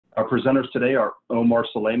Our presenters today are Omar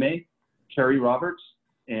Salaymeh, Carrie Roberts,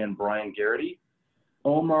 and Brian Garrity.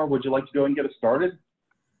 Omar, would you like to go and get us started?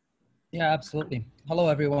 Yeah, absolutely. Hello,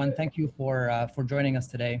 everyone. Thank you for joining us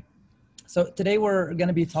today. So today we're going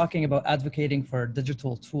to be talking about advocating for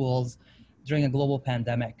digital tools during a global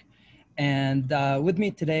pandemic. And with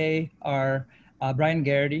me today are Brian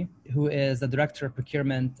Garrity, who is the Director of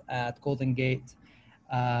Procurement at Golden Gate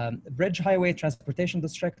Bridge Highway Transportation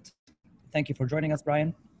District. Thank you for joining us,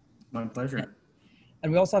 Brian. My pleasure.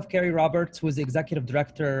 And we also have Carrie Roberts, who is the Executive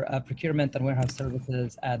Director of Procurement and Warehouse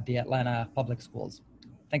Services at the Atlanta Public Schools.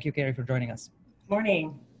 Thank you, Carrie, for joining us.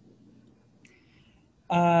 Morning.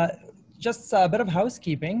 Just a bit of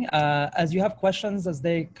housekeeping. As you have questions as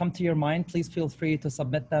they come to your mind, please feel free to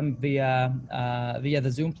submit them via the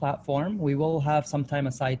Zoom platform. We will have some time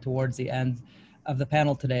aside towards the end of the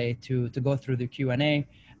panel today to go through the Q&A,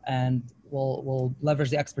 and we'll leverage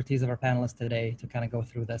the expertise of our panelists today to kind of go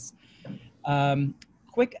through this.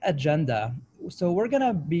 Quick agenda. So we're going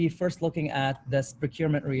to be first looking at this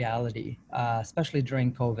procurement reality, especially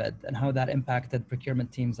during COVID, and how that impacted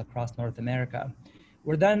procurement teams across North America.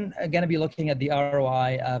 We're then going to be looking at the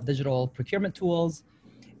ROI of digital procurement tools.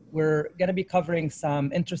 We're going to be covering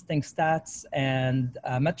some interesting stats and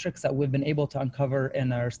metrics that we've been able to uncover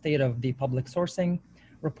in our State of the Public Sourcing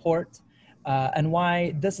report, and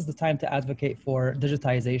why this is the time to advocate for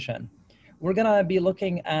digitization. We're going to be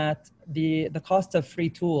looking at the cost of free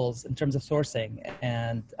tools in terms of sourcing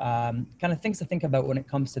and kind of things to think about when it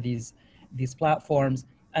comes to these platforms.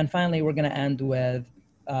 And finally, we're going to end with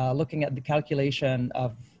looking at the calculation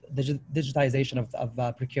of digitization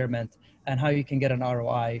of procurement and how you can get an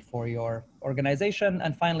ROI for your organization.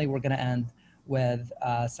 And finally, we're going to end with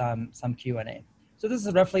some Q&A. So this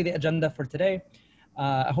is roughly the agenda for today.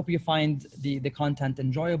 I hope you find the content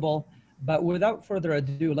enjoyable. But without further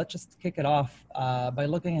ado, let's just kick it off by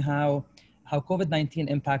looking at how COVID-19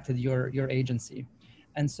 impacted your agency.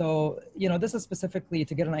 And so, this is specifically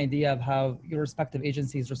to get an idea of how your respective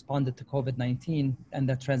agencies responded to COVID-19 and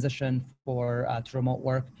the transition to remote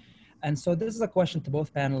work. And so this is a question to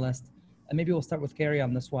both panelists, and maybe we'll start with Carrie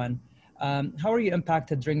on this one. How are you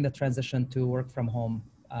impacted during the transition to work from home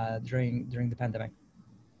during the pandemic?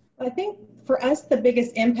 I think for us, the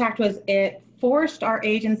biggest impact was it forced our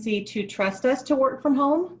agency to trust us to work from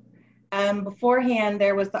home. Beforehand,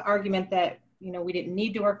 there was the argument that, we didn't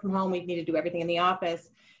need to work from home. We need to do everything in the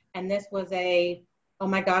office. And this was oh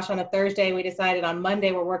my gosh, on a Thursday, we decided on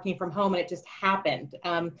Monday we're working from home, and it just happened.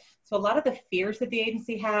 So a lot of the fears that the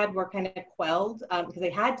agency had were kind of quelled because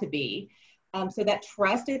they had to be. So that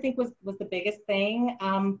trust, I think, was the biggest thing.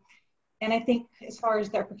 And I think as far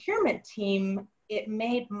as their procurement team, it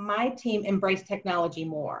made my team embrace technology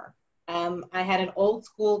more. I had an old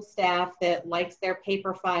school staff that likes their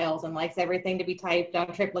paper files and likes everything to be typed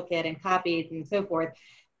on triplicate and copied and so forth.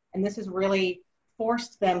 And this has really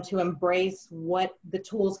forced them to embrace what the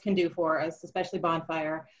tools can do for us, especially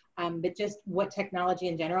Bonfire, but just what technology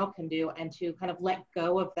in general can do, and to kind of let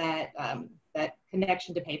go of that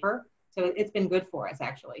connection to paper. So it's been good for us,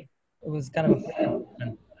 actually. It was kind of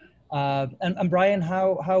and Brian,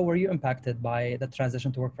 how were you impacted by the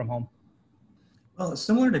transition to work from home? Well,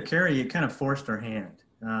 similar to Carrie, it kind of forced our hand.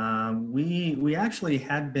 We actually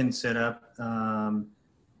had been set up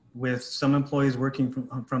with some employees working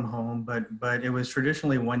from home, but it was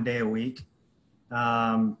traditionally one day a week.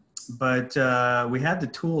 But we had the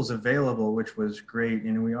tools available, which was great,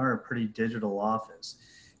 and we are a pretty digital office.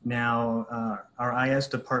 Now, our IS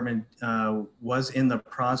department was in the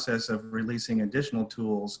process of releasing additional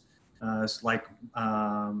tools like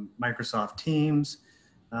Microsoft Teams,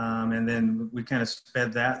 and then we kind of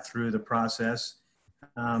sped that through the process.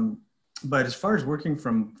 But as far as working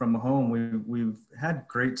from home, we've had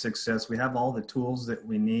great success. We have all the tools that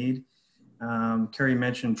we need. Carrie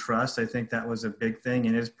mentioned trust. I think that was a big thing,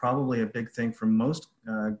 and it's probably a big thing for most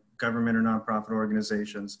government or nonprofit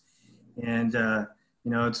organizations. And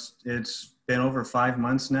it's been over 5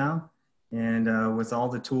 months now, and with all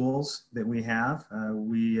the tools that we have,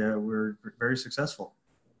 we're very successful.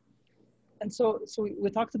 And so we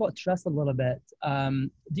talked about trust a little bit.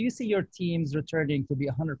 Do you see your teams returning to be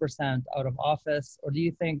 100% out of office, or do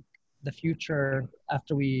you think the future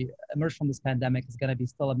after we emerge from this pandemic is going to be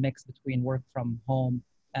still a mix between work from home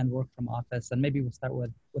and work from office? And maybe we'll start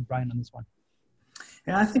with Brian on this one.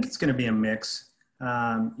 Yeah, I think it's going to be a mix.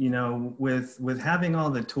 With having all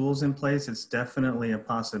the tools in place, it's definitely a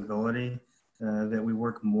possibility that we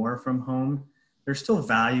work more from home. There's still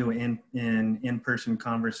value in in-person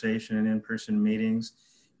conversation and in-person meetings.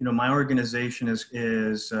 My organization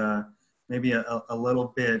is maybe a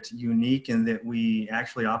little bit unique in that we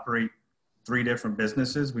actually operate three different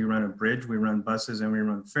businesses. We run a bridge, we run buses, and we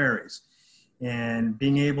run ferries. And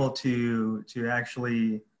being able to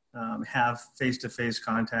actually have face-to-face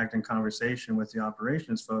contact and conversation with the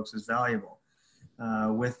operations folks is valuable.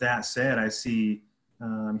 With that said, I see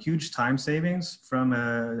huge time savings from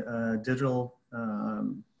a digital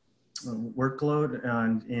workload,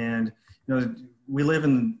 and you know, we live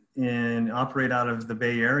in operate out of the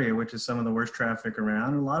Bay Area, which is some of the worst traffic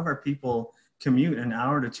around. And a lot of our people commute an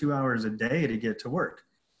hour to 2 hours a day to get to work.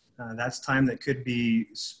 That's time that could be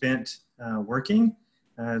spent working.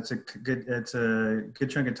 It's a good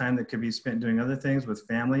chunk of time that could be spent doing other things with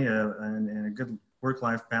family and a good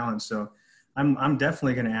work-life balance. So I'm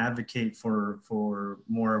definitely going to advocate for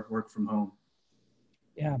more work from home.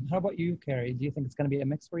 Yeah. How about you, Carrie? Do you think it's going to be a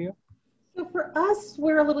mix for you? So for us,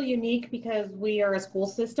 we're a little unique because we are a school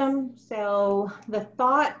system. So the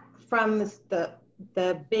thought from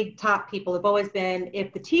the big top people have always been,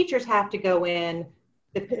 if the teachers have to go in,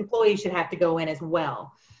 the employees should have to go in as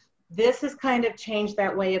well. This has kind of changed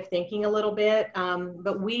that way of thinking a little bit,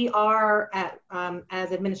 but we are,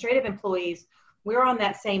 as administrative employees, we're on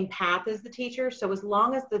that same path as the teachers. So as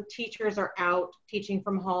long as the teachers are out teaching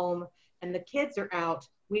from home and the kids are out,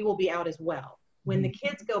 we will be out as well. When the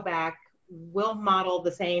kids go back, we'll model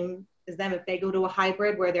the same as them. If they go to a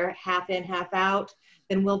hybrid where they're half in, half out,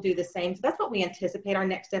 then we'll do the same. So that's what we anticipate our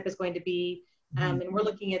next step is going to be. And we're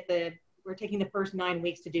looking at we're taking the first 9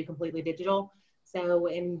 weeks to do completely digital. So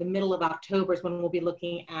in the middle of October is when we'll be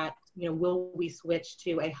looking at, you know, will we switch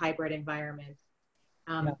to a hybrid environment?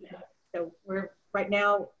 So we're right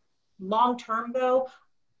now, long term though,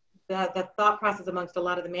 the thought process amongst a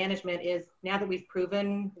lot of the management is, now that we've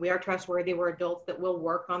proven we are trustworthy, we're adults that will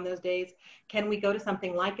work on those days, can we go to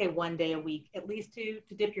something like a 1 day a week, at least to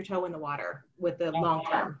dip your toe in the water with the long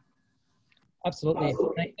term? Absolutely.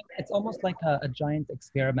 It's almost like a giant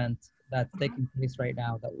experiment that's taking place right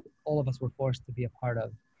now that all of us were forced to be a part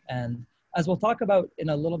of. And as we'll talk about in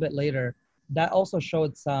a little bit later, that also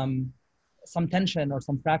showed some tension or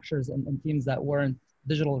some fractures in teams that weren't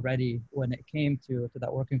digital ready when it came to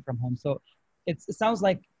that working from home. So it sounds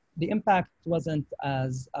like the impact wasn't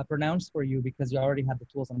as pronounced for you because you already had the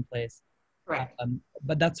tools in place. Correct.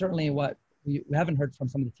 But that's certainly what we haven't heard from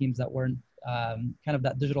some of the teams that weren't kind of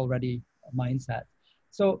that digital ready mindset.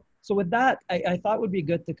 So with that, I thought it would be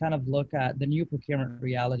good to kind of look at the new procurement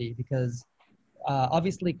reality, because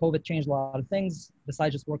obviously COVID changed a lot of things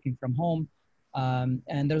besides just working from home.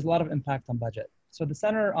 And there's a lot of impact on budget. So the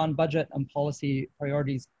Center on Budget and Policy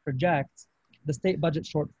Priorities projects the state budget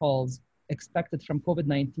shortfalls expected from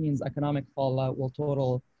COVID-19's economic fallout will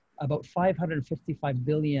total about $555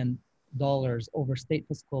 billion over state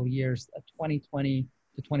fiscal years 2020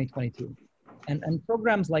 to 2022. And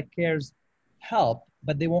programs like CARES help,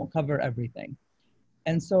 but they won't cover everything.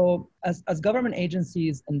 And so as government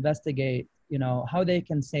agencies investigate, you know, how they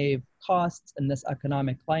can save costs in this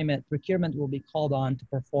economic climate, procurement will be called on to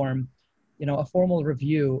perform, you know, a formal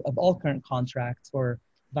review of all current contracts for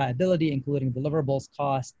viability, including deliverables,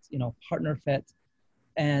 costs, you know, partner fit,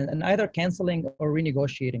 and either canceling or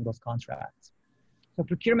renegotiating those contracts. So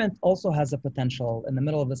procurement also has a potential in the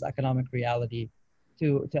middle of this economic reality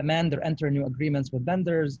to amend or enter new agreements with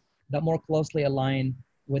vendors that more closely align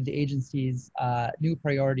with the agency's new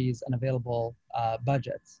priorities and available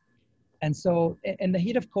budgets. And so in the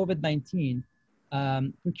heat of COVID-19,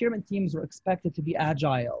 procurement teams were expected to be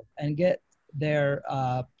agile and get their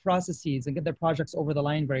processes and get their projects over the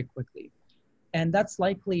line very quickly. And that's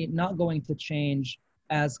likely not going to change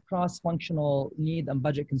as cross-functional need and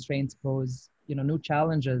budget constraints pose, you know, new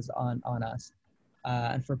challenges on us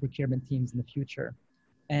and for procurement teams in the future.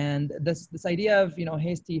 And this idea of, you know,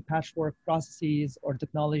 hasty patchwork processes or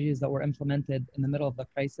technologies that were implemented in the middle of the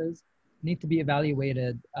crisis need to be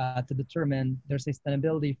evaluated to determine their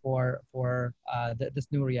sustainability for this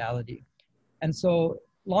new reality. And so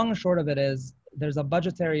long and short of it is there's a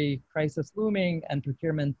budgetary crisis looming, and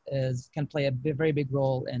procurement can play a very big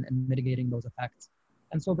role in mitigating those effects.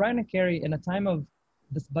 And so Brian and Carrie, in a time of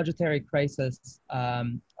this budgetary crisis, are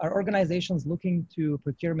organizations looking to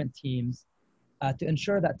procurement teams to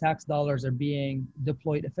ensure that tax dollars are being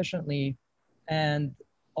deployed efficiently? And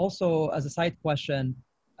also, as a side question,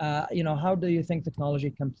 you know, how do you think technology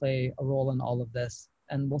can play a role in all of this?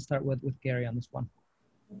 And we'll start with Gary on this one.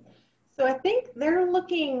 So I think they're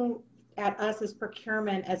looking at us as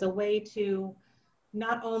procurement as a way to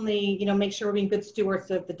not only, you know, make sure we're being good stewards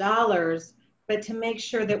of the dollars, but to make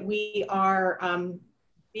sure that we are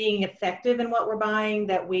being effective in what we're buying,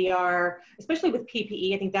 that we are, especially with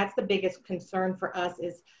PPE, I think that's the biggest concern for us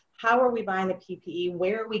is how are we buying the PPE?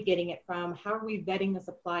 Where are we getting it from? How are we vetting the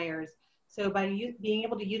suppliers? So by being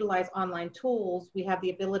able to utilize online tools, we have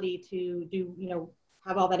the ability to do,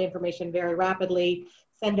 have all that information very rapidly,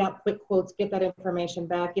 send out quick quotes, get that information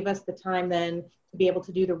back, give us the time then to be able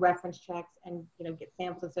to do the reference checks and, get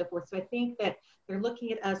samples and so forth. So I think that they're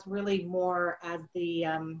looking at us really more as the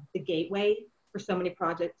gateway for so many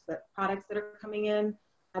products that are coming in.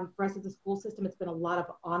 For us as a school system, it's been a lot of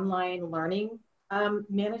online learning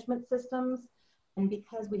management systems. And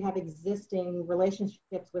because we have existing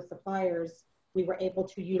relationships with suppliers, we were able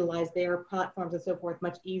to utilize their platforms and so forth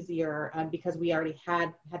much easier because we already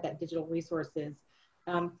had that digital resources.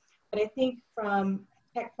 But I think from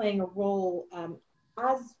tech playing a role,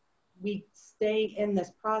 as we stay in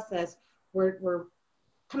this process, we're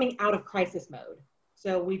coming out of crisis mode.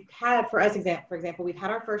 So we've had, for example, we've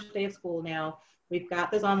had our first day of school now. We've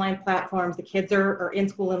got those online platforms. The kids are in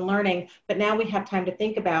school and learning, but now we have time to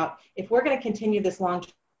think about, if we're going to continue this long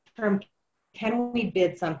term, can we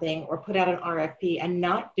bid something or put out an RFP and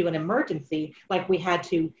not do an emergency like we had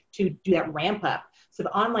to do that ramp up? So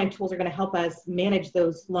the online tools are going to help us manage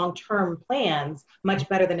those long-term plans much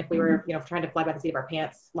better than if we were, trying to fly by the seat of our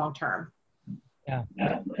pants long term. Yeah,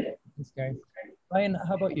 that's great. Ryan,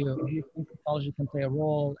 how about you? Do you think technology can play a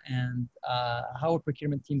role, and how are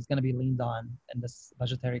procurement teams going to be leaned on in this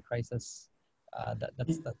budgetary crisis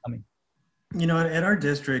that's coming? At our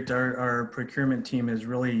district, our procurement team has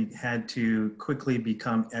really had to quickly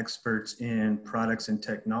become experts in products and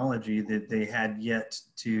technology that they had yet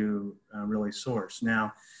to really source.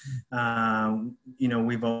 Now,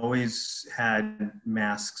 we've always had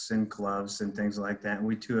masks and gloves and things like that. And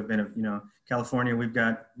we too have been, California, we've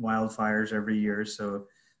got wildfires every year. So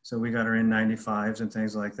we got our N95s and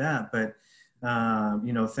things like that. But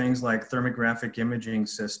things like thermographic imaging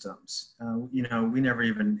systems, we never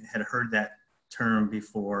even had heard that term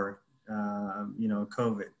before,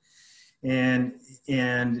 COVID. And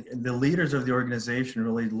the leaders of the organization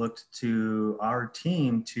really looked to our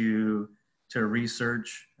team to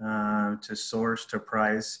research, to source, to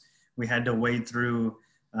price. We had to wade through,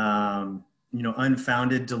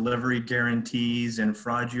 unfounded delivery guarantees and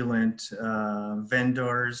fraudulent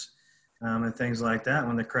vendors and things like that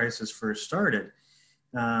when the crisis first started.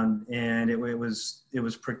 And it was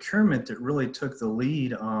procurement that really took the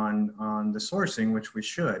lead on the sourcing, which we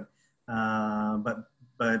should,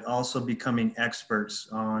 but also becoming experts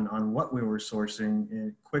on what we were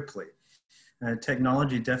sourcing quickly.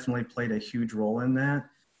 Technology definitely played a huge role in that.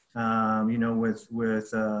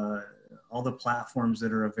 With all the platforms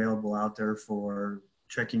that are available out there for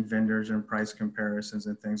checking vendors and price comparisons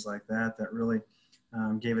and things like that, that really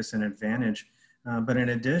gave us an advantage. But in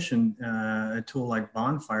addition, a tool like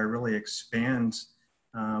Bonfire really expands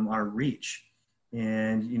our reach.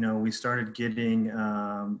 And, we started getting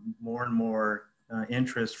more and more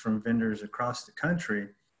interest from vendors across the country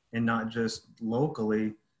and not just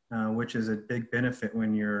locally, which is a big benefit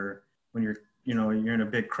when you're in a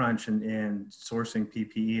big crunch and sourcing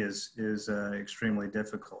PPE is extremely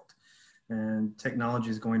difficult. And technology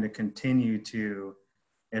is going to continue to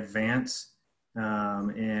advance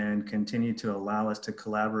and continue to allow us to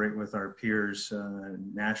collaborate with our peers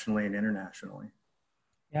nationally and internationally.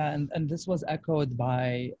 Yeah, and this was echoed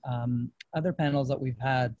by other panels that we've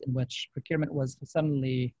had in which procurement was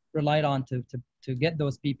suddenly relied on to get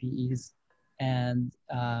those PPEs. And,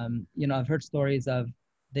 I've heard stories of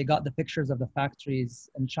they got the pictures of the factories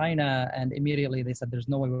in China and immediately they said, there's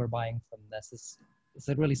no way we're buying from this. It's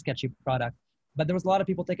a really sketchy product. But there was a lot of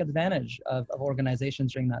people take advantage of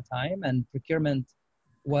organizations during that time, and procurement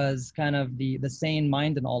was kind of the sane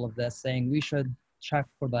mind in all of this, saying we should check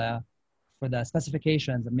for the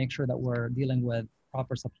specifications and make sure that we're dealing with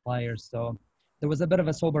proper suppliers. So there was a bit of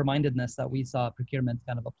a sober-mindedness that we saw procurement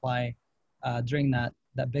kind of apply during that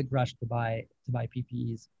big rush to buy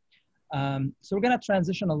PPEs. So we're going to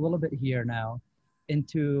transition a little bit here now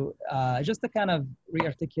into just to kind of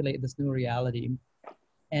re-articulate this new reality.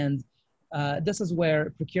 And this is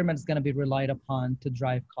where procurement is going to be relied upon to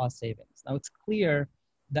drive cost savings. Now, it's clear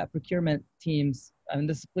that procurement teams, and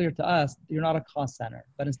this is clear to us, you're not a cost center,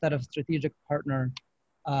 but instead of strategic partner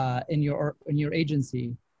in your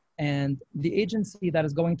agency. And the agency that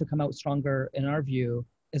is going to come out stronger, in our view,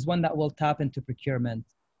 is one that will tap into procurement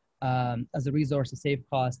as a resource to save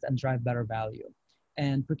cost and drive better value.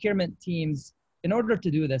 And procurement teams, in order to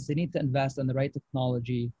do this, they need to invest in the right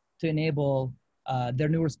technology to enable their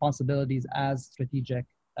new responsibilities as strategic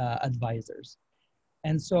advisors.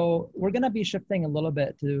 And so we're going to be shifting a little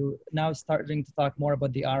bit to now starting to talk more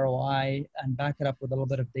about the ROI and back it up with a little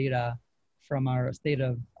bit of data from our State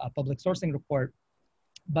of Public Sourcing report.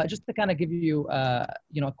 But just to kind of give you, a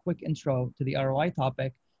quick intro to the ROI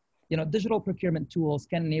topic, digital procurement tools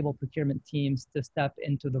can enable procurement teams to step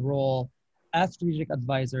into the role as strategic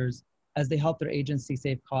advisors as they help their agency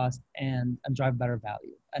save costs and drive better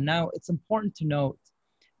value. And now it's important to note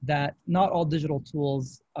that not all digital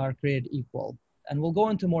tools are created equal. And we'll go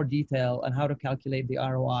into more detail on how to calculate the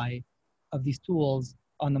ROI of these tools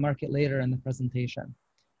on the market later in the presentation.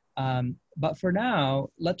 But for now,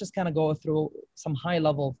 let's just kind of go through some high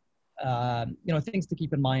level things to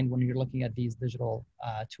keep in mind when you're looking at these digital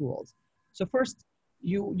tools. So first,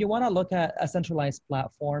 you want to look at a centralized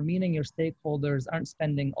platform, meaning your stakeholders aren't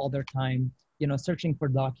spending all their time, searching for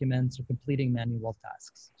documents or completing manual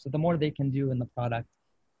tasks. So the more they can do in the product,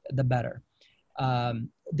 the better.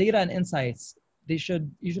 Data and insights, you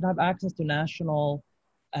should have access to national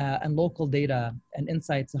and local data and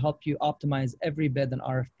insights to help you optimize every bid and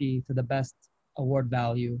RFP to the best award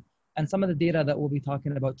value. And some of the data that we'll be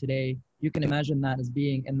talking about today, you can imagine that as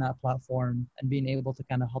being in that platform and being able to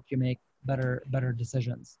kind of help you make better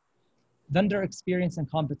decisions. Vendor experience and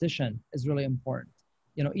competition is really important.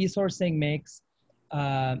 E-sourcing makes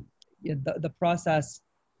the process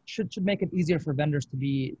should make it easier for vendors to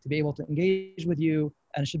be able to engage with you,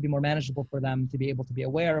 and it should be more manageable for them to be able to be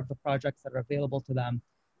aware of the projects that are available to them.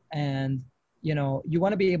 And you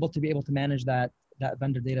want to be able to manage that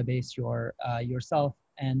vendor database yourself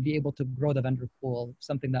and be able to grow the vendor pool,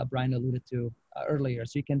 something that Brian alluded to earlier.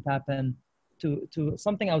 So you can tap in to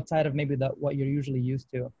something outside of maybe what you're usually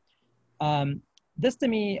used to. This to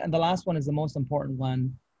me, and the last one is the most important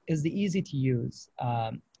one, is the easy to use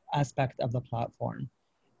aspect of the platform.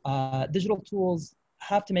 Digital tools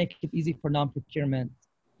have to make it easy for non-procurement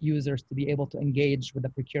users to be able to engage with the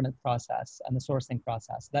procurement process and the sourcing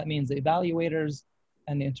process. That means the evaluators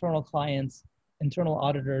and the internal clients, internal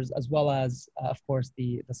auditors, as well as, of course,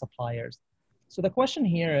 the suppliers. So the question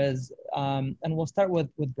here is, and we'll start with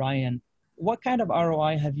Brian, what kind of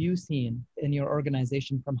ROI have you seen in your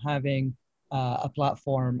organization from having a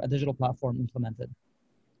digital platform implemented?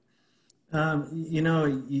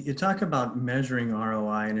 You talk about measuring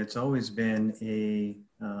ROI, and it's always been a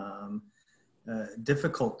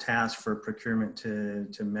difficult task for procurement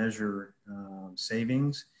to measure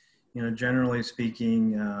savings. Generally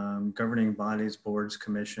speaking, governing bodies, boards,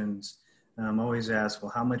 commissions always ask,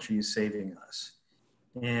 well, how much are you saving us?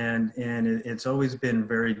 And it's always been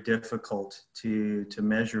very difficult to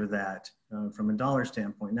measure that from a dollar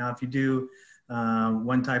standpoint. Now, if you do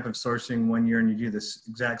one type of sourcing one year and you do this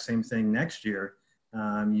exact same thing next year,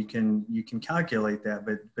 you can calculate that,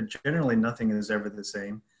 but generally nothing is ever the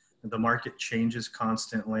same. The market changes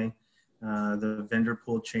constantly, the vendor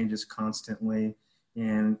pool changes constantly,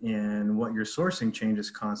 and what you're sourcing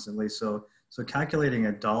changes constantly. So calculating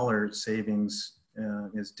a dollar savings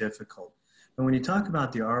is difficult. And when you talk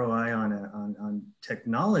about the ROI on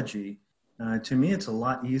technology, to me it's a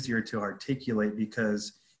lot easier to articulate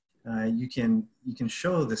because you can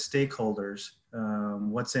show the stakeholders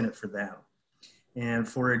what's in it for them. And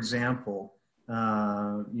for example,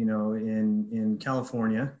 in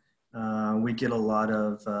California, we get a lot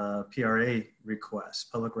of PRA requests,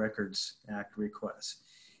 Public Records Act requests.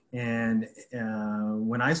 And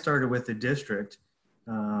when I started with the district,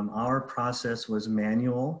 our process was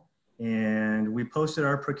manual, and we posted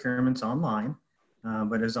our procurements online,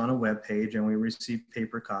 but it's on a web page, and we received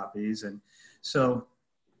paper copies. And so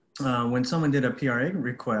when someone did a PRA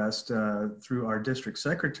request through our district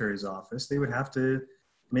secretary's office, they would have to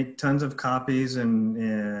make tons of copies,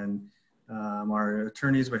 and our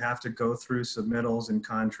attorneys would have to go through submittals and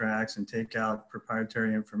contracts and take out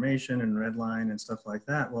proprietary information and redline and stuff like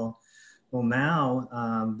that. Well, now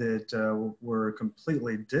that we're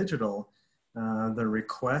completely digital, the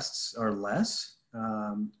requests are less.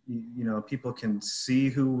 People can see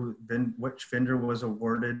which vendor was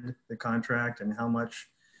awarded the contract and how much.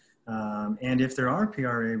 And if there are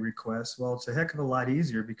PRA requests, well, it's a heck of a lot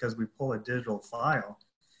easier because we pull a digital file,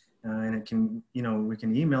 and it can, we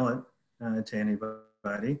can email it to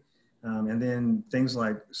anybody. And then things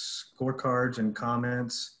like scorecards and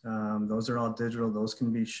comments, those are all digital, those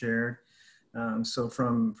can be shared. So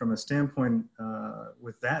from a standpoint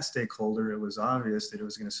with that stakeholder, it was obvious that it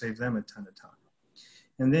was going to save them a ton of time.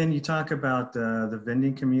 And then you talk about the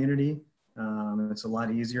vending community. It's a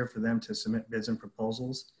lot easier for them to submit bids and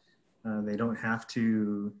proposals. They don't have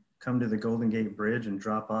to come to the Golden Gate Bridge and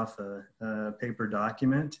drop off a paper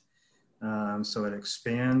document. So it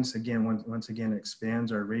expands, again, once again, it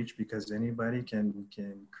expands our reach because anybody can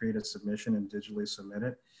create a submission and digitally submit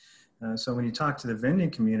it. So when you talk to the vending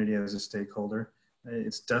community as a stakeholder,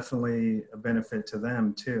 it's definitely a benefit to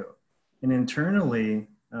them too. And internally,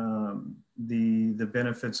 the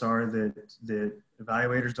benefits are that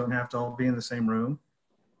evaluators don't have to all be in the same room.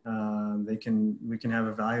 We can have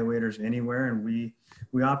evaluators anywhere, and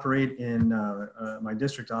we operate in my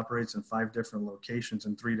district operates in 5 different locations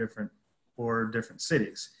in 4 different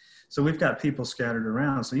cities. So we've got people scattered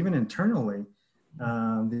around. So even internally,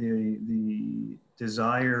 the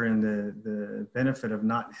desire and the benefit of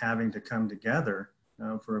not having to come together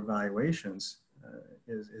for evaluations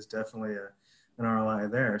is definitely an ROI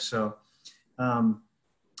there. So,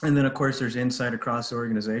 and then of course there's insight across the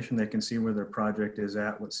organization. They can see where their project is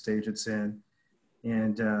at, what stage it's in.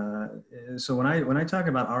 And so when I talk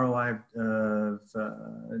about ROI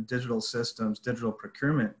of digital systems, digital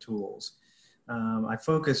procurement tools, I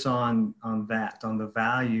focus on the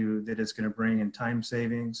value that it's going to bring in time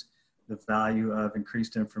savings, the value of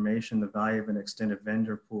increased information, the value of an extended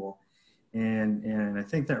vendor pool. And I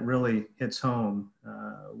think that really hits home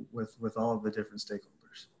with all of the different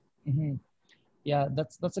stakeholders. Mm-hmm. Yeah,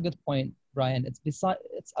 that's a good point, Brian. It's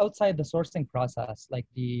outside the sourcing process, like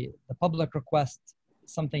the public request,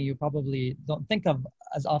 something you probably don't think of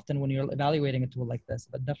as often when you're evaluating a tool like this,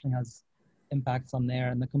 but definitely has impacts on there,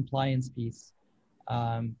 and the compliance piece.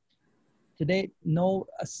 To date,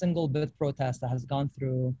 a single bid protest that has gone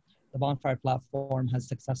through the Bonfire platform has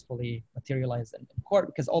successfully materialized in court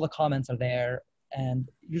because all the comments are there. And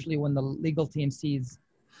usually when the legal team sees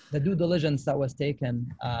the due diligence that was taken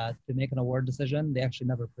to make an award decision, they actually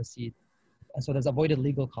never proceed. And so there's avoided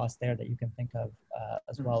legal costs there that you can think of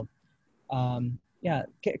as well. Yeah,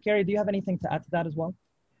 Carrie, do you have anything to add to that as well?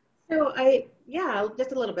 So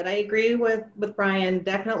just a little bit. I agree with Brian.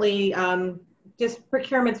 Definitely, just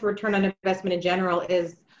procurement's return on investment in general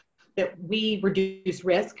is that we reduce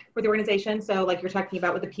risk for the organization. So like you're talking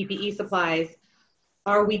about with the PPE supplies,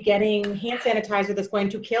 are we getting hand sanitizer that's going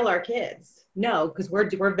to kill our kids? No, because we're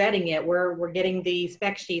vetting it. We're getting the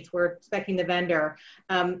spec sheets. We're specing the vendor.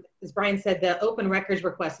 As Brian said, the open records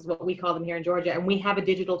request is what we call them here in Georgia, and we have a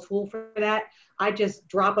digital tool for that. I just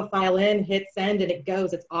drop a file in, hit send, and it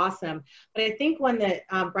goes. It's awesome. But I think one that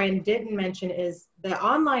Brian didn't mention is the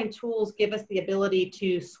online tools give us the ability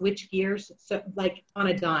to switch gears, so like on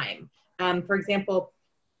a dime. For example,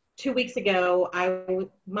 2 weeks ago,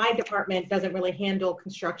 my department doesn't really handle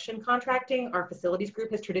construction contracting. Our facilities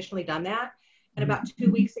group has traditionally done that. And about 2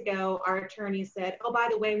 weeks ago, our attorney said, oh, by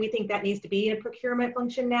the way, we think that needs to be in a procurement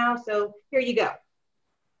function now. So here you go.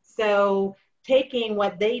 So taking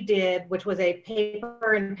what they did, which was a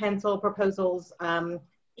paper and pencil proposals,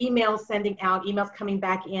 emails sending out, emails coming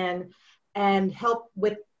back in, and help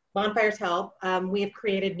with Bonfire's help, we have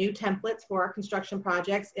created new templates for our construction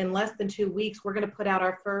projects. In less than 2 weeks, we're going to put out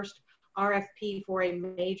our first RFP for a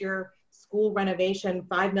major school renovation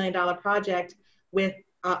 $5 million project with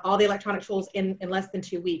all the electronic tools in less than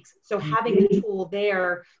 2 weeks. So having the tool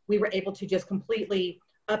there, we were able to just completely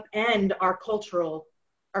upend our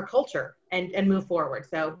culture and move forward.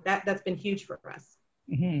 So that's been huge for us.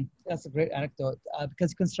 Mm-hmm. That's a great anecdote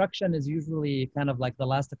because construction is usually kind of like the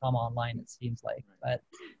last to come online, it seems like. But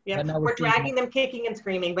yeah, we're dragging them kicking and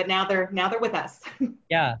screaming, but now they're with us.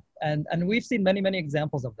 Yeah, and we've seen many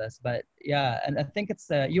examples of this. But yeah, and I think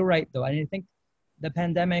it's you're right though. I think the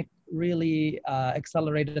pandemic really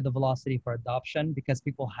accelerated the velocity for adoption because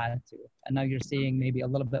people had to, and now you're seeing maybe a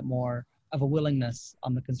little bit more of a willingness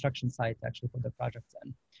on the construction side to actually put their projects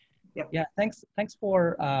in. Yep. Yeah, thanks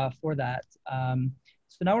for that.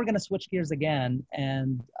 So now we're going to switch gears again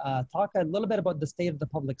and talk a little bit about the state of the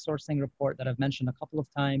public sourcing report that I've mentioned a couple of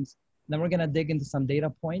times. Then we're going to dig into some data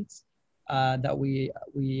points that we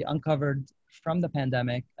uncovered from the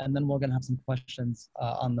pandemic, and then we're going to have some questions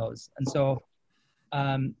on those. And so,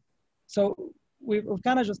 we've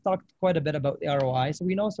kind of just talked quite a bit about the ROI. So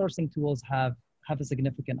we know sourcing tools have a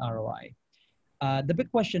significant ROI. The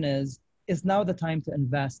big question is now the time to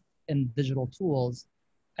invest in digital tools?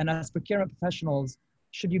 And as procurement professionals,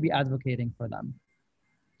 should you be advocating for them?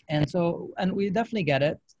 And we definitely get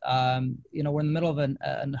it. We're in the middle of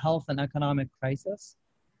a health and economic crisis,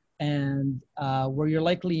 and where you're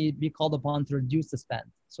likely be called upon to reduce the spend.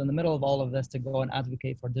 So in the middle of all of this, to go and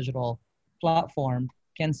advocate for digital platform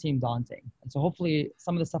can seem daunting. And so hopefully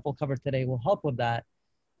some of the stuff we'll cover today will help with that.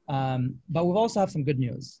 But we've also have some good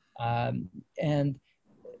news. And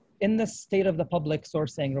in the state of the public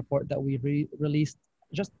sourcing report that we released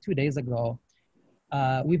just 2 days ago,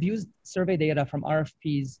 we've used survey data from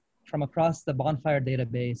RFPs from across the Bonfire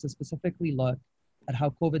database to specifically look at how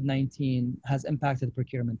COVID-19 has impacted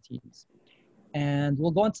procurement teams. And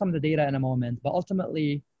we'll go into some of the data in a moment, but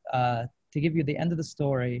ultimately, to give you the end of the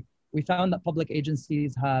story, we found that public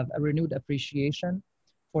agencies have a renewed appreciation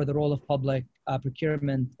for the role of public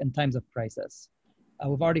procurement in times of crisis.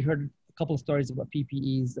 We've already heard a couple of stories about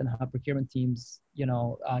PPEs and how procurement teams,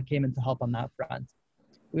 came in to help on that front.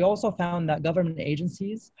 We also found that government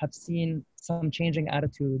agencies have seen some changing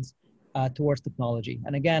attitudes towards technology.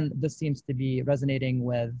 And again, this seems to be resonating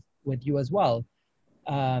with you as well.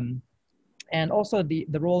 And also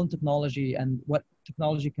the role in technology and what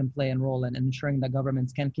technology can play a role in ensuring that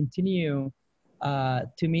governments can continue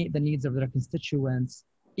to meet the needs of their constituents,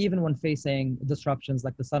 even when facing disruptions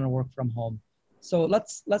like the sudden work from home. So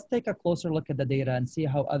let's take a closer look at the data and see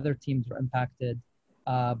how other teams were impacted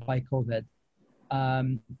by COVID.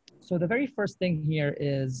 So the very first thing here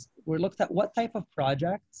is we looked at what type of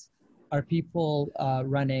projects are people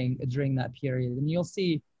running during that period. And you'll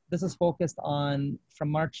see this is focused on from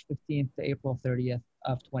March 15th to April 30th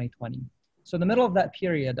of 2020. So in the middle of that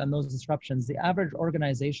period and those disruptions, the average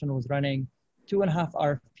organization was running 2.5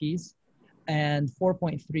 RFPs and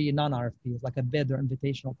 4.3 non-RFPs, like a bid or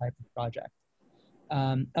invitational type of project.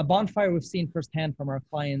 At Bonfire, we've seen firsthand from our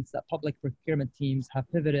clients that public procurement teams have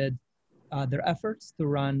pivoted their efforts to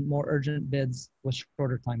run more urgent bids with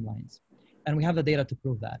shorter timelines. And we have the data to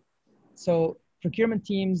prove that. So procurement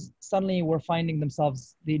teams suddenly were finding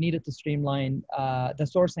themselves, they needed to streamline the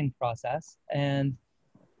sourcing process. And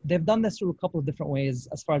they've done this through a couple of different ways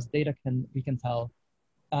as far as data we can tell.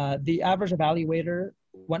 The average evaluator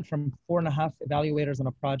went from 4.5 evaluators on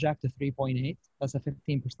a project to 3.8. That's a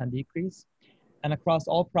 15% decrease. And across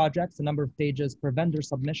all projects, the number of pages per vendor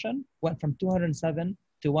submission went from 207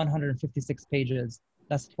 to 156 pages.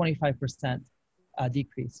 That's 25%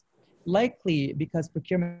 decrease. Likely because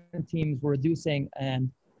procurement teams were reducing and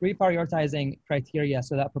reprioritizing criteria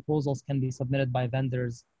so that proposals can be submitted by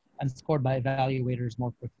vendors and scored by evaluators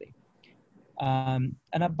more quickly. And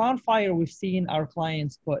at Bonfire, we've seen our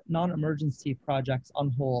clients put non-emergency projects on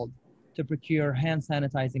hold to procure hand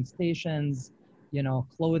sanitizing stations,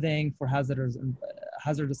 clothing for hazardous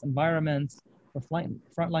environments, for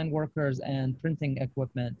frontline workers, and printing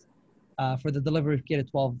equipment for the delivery of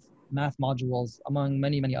K-12 math modules, among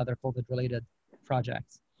many, many other COVID-related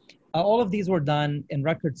projects. All of these were done in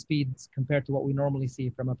record speeds compared to what we normally see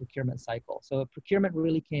from a procurement cycle. So procurement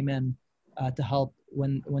really came in to help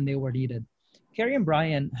when they were needed. Carrie and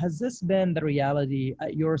Brian, has this been the reality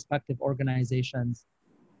at your respective organizations?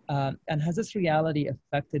 And has this reality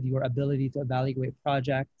affected your ability to evaluate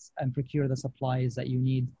projects and procure the supplies that you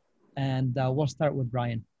need? And we'll start with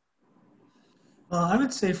Brian. Well, I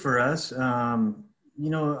would say for us,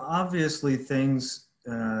 obviously things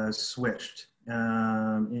switched.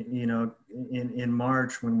 In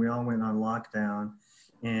March when we all went on lockdown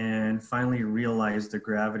and finally realized the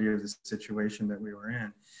gravity of the situation that we were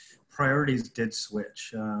in, priorities did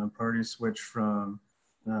switch. Priorities switched from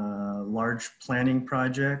large planning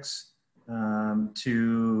projects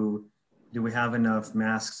to do we have enough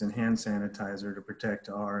masks and hand sanitizer to protect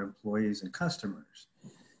our employees and customers?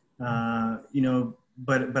 But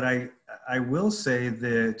I will say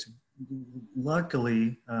that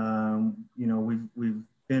luckily, we've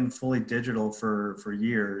been fully digital for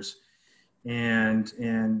years,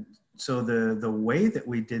 and so the way that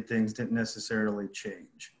we did things didn't necessarily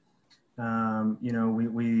change.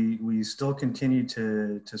 We still continue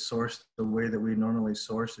to source the way that we normally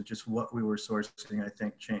source. It's just what we were sourcing, I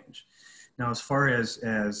think, changed. Now, as far as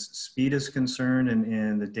speed is concerned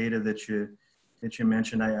and the data that you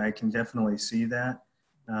mentioned, I can definitely see that.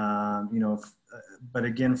 But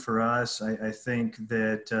again, for us, I think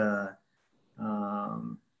that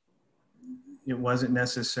it wasn't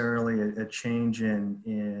necessarily a change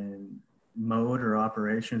in mode or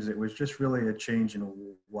operations. It was just really a change in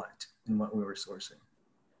what we were sourcing.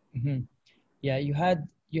 Mm-hmm. Yeah, you had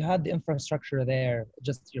the infrastructure there.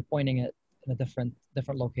 Just you're pointing it in a different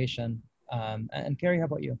location. And Carrie, how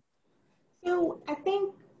about you? So I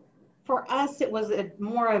think for us, it was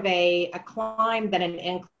more of a climb than an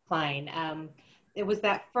incline. It was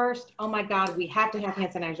that first, oh my God, we have to have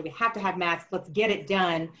hand sanitizer, we have to have masks, let's get it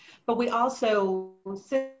done. But we also,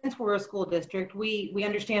 since we're a school district, we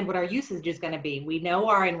understand what our usage is going to be. We know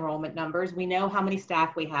our enrollment numbers, we know how many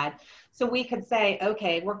staff we had. So we could say,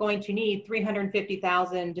 okay, we're going to need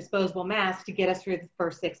 350,000 disposable masks to get us through the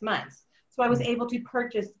first 6 months. So I was able to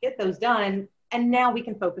get those done. And now we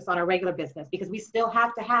can focus on our regular business because we still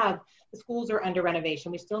have to have, the schools are under renovation.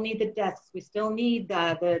 We still need the desks. We still need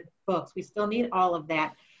the books. We still need all of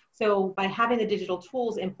that. So by having the digital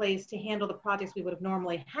tools in place to handle the projects we would have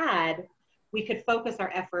normally had, we could focus our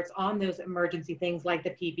efforts on those emergency things like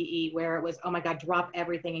the PPE, where it was, oh my God, drop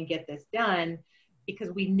everything and get this done,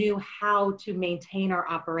 because we knew how to maintain our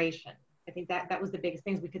operation. I think that was the biggest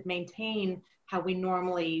thing. We could maintain how we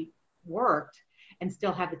normally worked and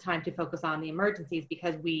still have the time to focus on the emergencies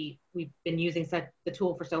because we've been using the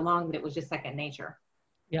tool for so long that it was just second nature.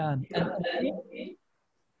 Yeah. And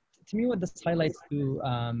to me, what this highlights too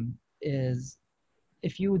is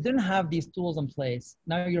if you didn't have these tools in place,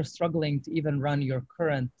 now you're struggling to even run your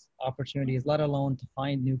current opportunities, let alone to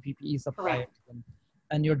find new PPE suppliers.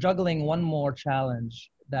 And you're juggling one more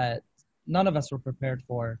challenge that none of us were prepared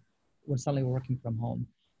for. We're suddenly working from home.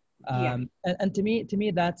 And to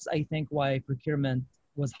me, that's, I think, why procurement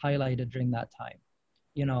was highlighted during that time.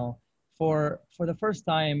 You know, for the first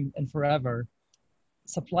time in forever,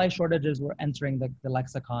 supply shortages were entering the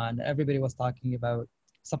lexicon. Everybody was talking about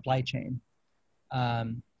supply chain.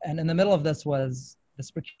 And in the middle of this was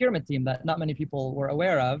this procurement team that not many people were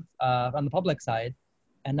aware of on the public side.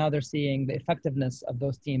 And now they're seeing the effectiveness of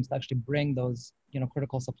those teams to actually bring those,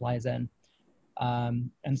 critical supplies in.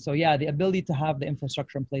 And so, yeah, the ability to have the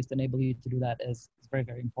infrastructure in place to enable you to do that is very,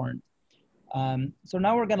 very important. So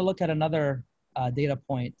now we're going to look at another data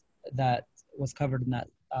point that was covered in that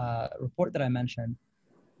report that I mentioned,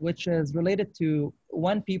 which is related to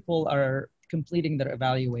when people are completing their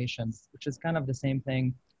evaluations, which is kind of the same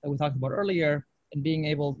thing that we talked about earlier, and being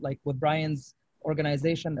able, like with Brian's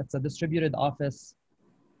organization, it's a distributed office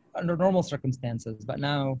under normal circumstances, but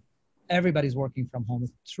now everybody's working from home.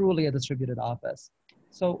 It's truly a distributed office.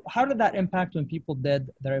 So how did that impact when people did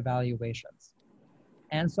their evaluations?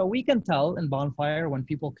 And so we can tell in Bonfire when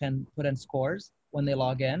people can put in scores when they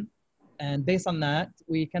log in. And based on that,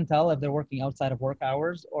 we can tell if they're working outside of work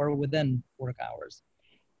hours or within work hours.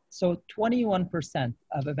 So 21%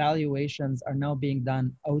 of evaluations are now being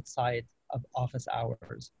done outside of office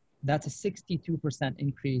hours. That's a 62%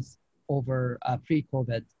 increase over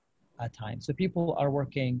pre-COVID time. So people are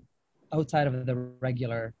working outside of the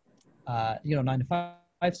regular, 9 to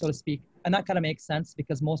 5, so to speak. And that kind of makes sense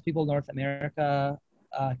because most people in North America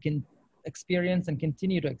can experience and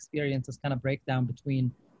continue to experience this kind of breakdown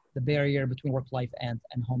between the barrier between work life and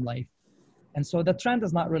home life. And so the trend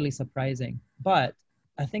is not really surprising, but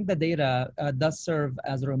I think the data does serve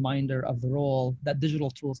as a reminder of the role that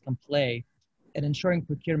digital tools can play in ensuring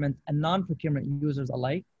procurement and non-procurement users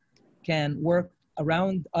alike can work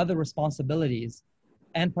around other responsibilities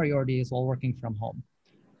and priorities while working from home.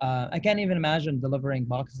 I can't even imagine delivering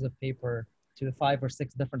boxes of paper to 5 or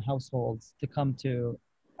 6 different households to come to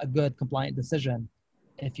a good compliant decision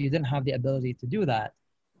if you didn't have the ability to do that.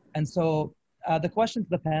 And so the question to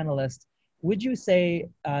the panelists, would you say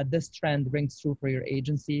this trend rings true for your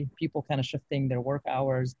agency, people kind of shifting their work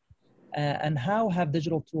hours? And how have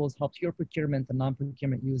digital tools helped your procurement and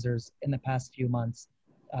non-procurement users in the past few months?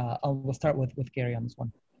 We'll start with Carrie on this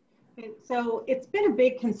one. So it's been a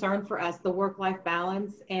big concern for us, the work-life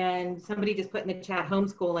balance, and somebody just put in the chat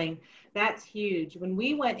homeschooling. That's huge. When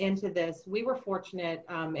we went into this, we were fortunate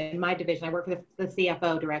in my division. I work for the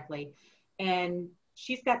CFO directly, and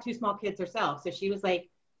she's got 2 small kids herself. So she was like,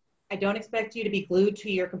 I don't expect you to be glued to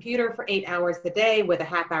your computer for 8 hours a day with a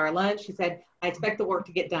half-hour lunch. She said, I expect the work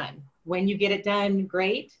to get done. When you get it done,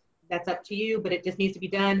 great. That's up to you, but it just needs to be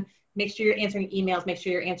done. Make sure you're answering emails, make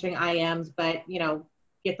sure you're answering IMs, but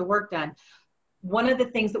get the work done. One of the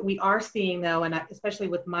things that we are seeing though, and especially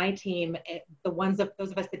with my team, those of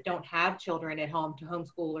us that don't have children at home to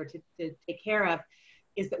homeschool or to take care of,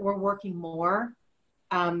 is that we're working more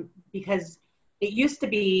because it used to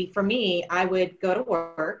be, for me, I would go to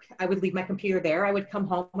work, I would leave my computer there, I would come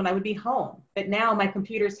home and I would be home. But now my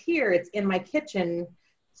computer's here, it's in my kitchen.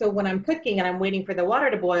 So when I'm cooking and I'm waiting for the water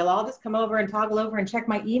to boil, I'll just come over and toggle over and check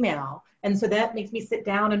my email. And so that makes me sit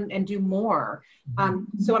down and do more.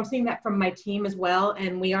 So I'm seeing that from my team as well.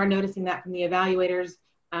 And we are noticing that from the evaluators.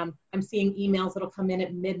 I'm seeing emails that'll come in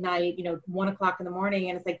at midnight, 1 o'clock in the morning.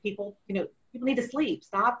 And it's like, people need to sleep,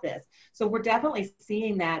 stop this. So we're definitely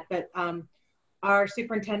seeing that. But our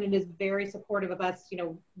superintendent is very supportive of us,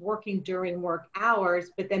 working during work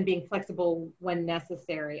hours, but then being flexible when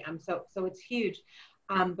necessary. So it's huge.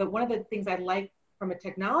 But one of the things I like from a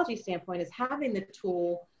technology standpoint is having the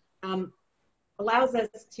tool allows us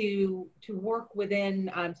to work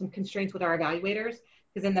within some constraints with our evaluators.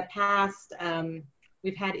 Because in the past,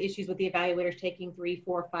 we've had issues with the evaluators taking 3,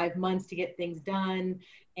 4, 5 months to get things done.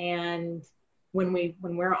 And when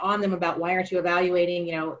we're on them about why aren't you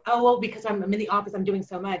evaluating, oh, well, because I'm in the office, I'm doing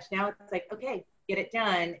so much. Now it's like, okay, get it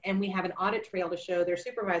done. And we have an audit trail to show their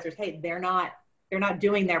supervisors, hey, they're not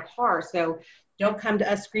doing their part. So don't come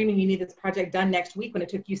to us screaming you need this project done next week when it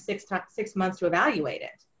took you 6 months to evaluate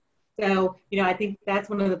it. So, I think that's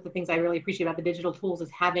one of the things I really appreciate about the digital tools is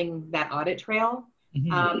having that audit trail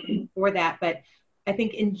for that. But I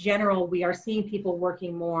think in general, we are seeing people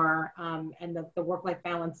working more and the work-life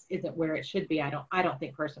balance isn't where it should be. I don't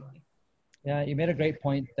think personally. Yeah, you made a great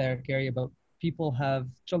point there, Gary, about people have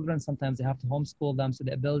children. Sometimes they have to homeschool them. So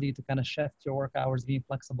the ability to kind of shift your work hours, being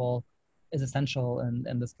flexible is essential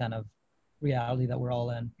in this kind of reality that we're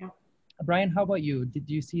all in. Yeah. Brian, how about you? Did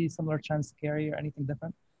you see similar trends, Carrie, or anything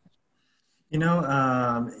different? You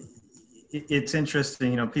know, it's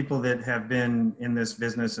interesting, you know, people that have been in this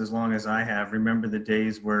business as long as I have remember the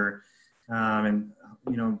days where, and,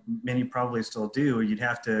 you know, many probably still do, you'd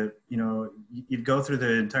have to, you know, you'd go through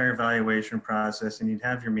the entire evaluation process and you'd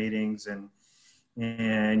have your meetings and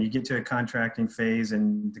you get to a contracting phase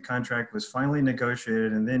and the contract was finally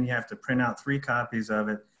negotiated and then you have to print out 3 copies of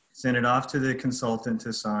it, send it off to the consultant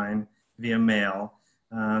to sign via mail.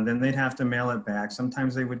 Then they'd have to mail it back.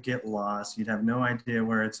 Sometimes they would get lost. You'd have no idea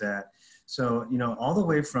where it's at. So, you know, all the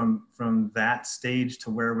way from that stage to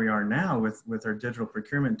where we are now with our digital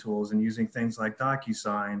procurement tools and using things like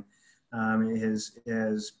DocuSign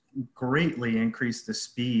has greatly increased the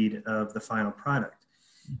speed of the final product.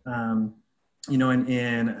 You know,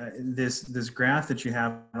 and this graph that you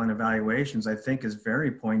have on evaluations, I think is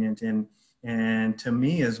very poignant and to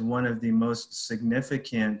me is one of the most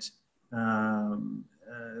significant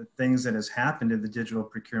things that has happened in the digital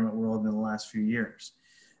procurement world in the last few years.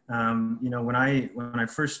 You know, when I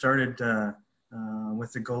first started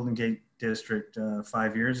with the Golden Gate District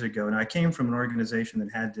 5 years ago, and I came from an organization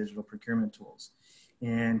that had digital procurement tools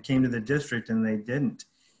and came to the district and they didn't.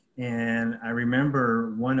 And I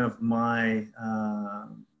remember one of my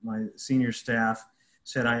my senior staff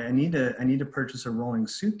said, I need to purchase a rolling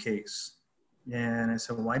suitcase. And I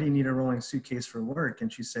said, well, why do you need a rolling suitcase for work?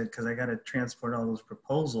 And she said, because I got to transport all those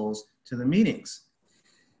proposals to the meetings.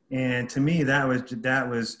 And to me, that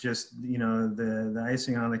was just, you know, the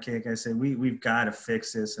icing on the cake. I said, we've got to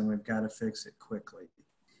fix this and we've got to fix it quickly.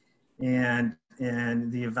 And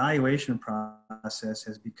the evaluation process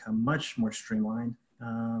has become much more streamlined,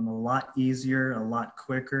 a lot easier, a lot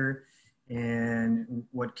quicker. And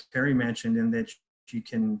what Carrie mentioned in that you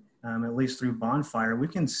can, at least through Bonfire, we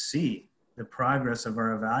can see the progress of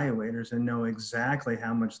our evaluators and know exactly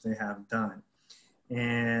how much they have done.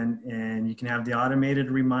 And you can have the automated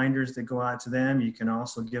reminders that go out to them. You can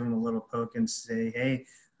also give them a little poke and say, hey,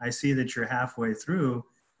 I see that you're halfway through.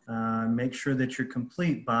 Make sure that you're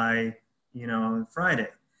complete by, you know, Friday.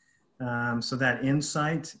 So that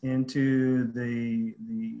insight into the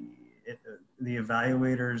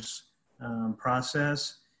evaluators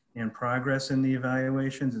process and progress in the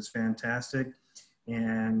evaluations is fantastic.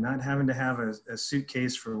 And not having to have a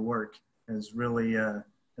suitcase for work has really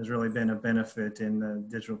been a benefit in the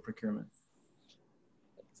digital procurement.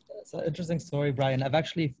 It's an interesting story, Brian. I've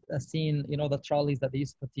actually seen, you know, the trolleys that they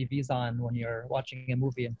used to put TVs on when you're watching a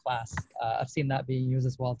movie in class. I've seen that being used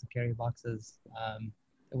as well to carry boxes.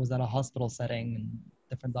 It was at a hospital setting and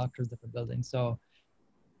different doctors, different buildings. So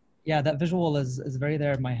yeah, that visual is very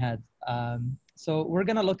there in my head. So we're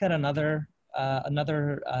gonna look at another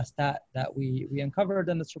stat that we uncovered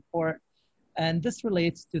in this report. And this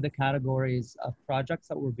relates to the categories of projects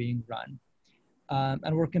that were being run.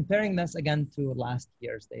 And we're comparing this again to last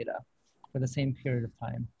year's data for the same period of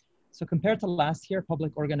time. So compared to last year,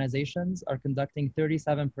 public organizations are conducting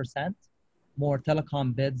 37% more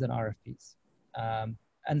telecom bids and RFPs.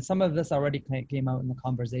 And some of this already came out in the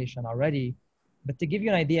conversation already. But to give you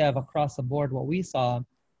an idea of across the board what we saw,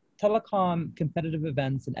 telecom competitive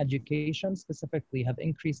events in education specifically have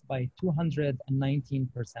increased by 219%.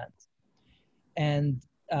 And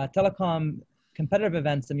telecom competitive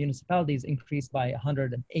events in municipalities increased by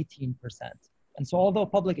 118%. And so although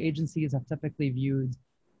public agencies have typically viewed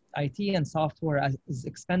IT and software as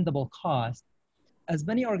expendable cost, as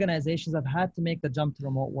many organizations have had to make the jump to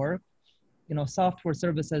remote work, you know, software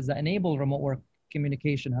services that enable remote work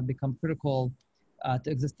communication have become critical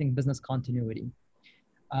to existing business continuity.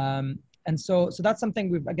 And so that's something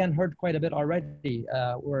we've, again, heard quite a bit already,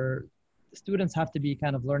 where students have to be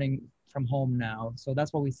kind of learning from home now. So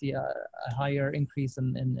that's why we see a higher increase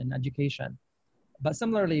in education. But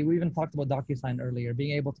similarly, we even talked about DocuSign earlier,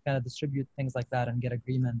 being able to kind of distribute things like that and get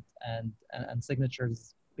agreement and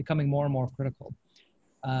signatures becoming more and more critical.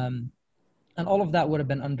 And all of that would have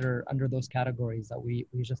been under those categories that we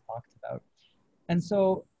just talked about. And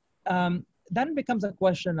so then it becomes a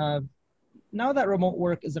question of, now that remote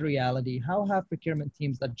work is a reality, how have procurement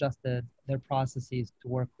teams adjusted their processes to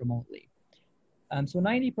work remotely? So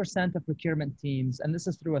 90% of procurement teams, and this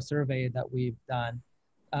is through a survey that we've done,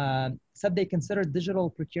 said they consider digital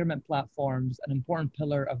procurement platforms an important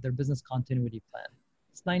pillar of their business continuity plan.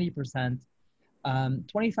 It's 90%.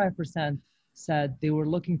 25% said they were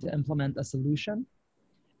looking to implement a solution,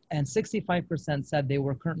 and 65% said they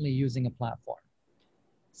were currently using a platform.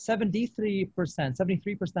 73%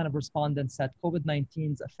 of respondents said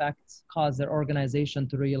COVID-19's effects caused their organization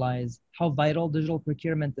to realize how vital digital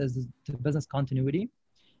procurement is to business continuity.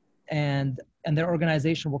 and their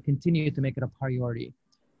organization will continue to make it a priority.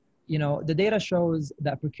 You know, the data shows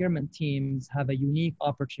that procurement teams have a unique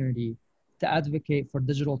opportunity to advocate for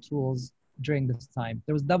digital tools during this time.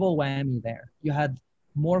 There was double whammy there. You had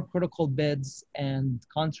more critical bids and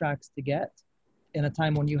contracts to get in a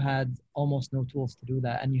time when you had almost no tools to do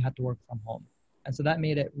that and you had to work from home. And so that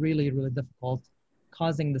made it really, really difficult,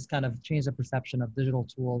 causing this kind of change of perception of digital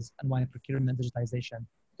tools and why procurement digitization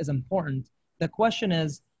is important. The question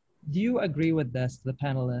is, do you agree with this, the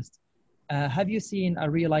panelists? Have you seen a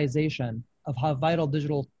realization of how vital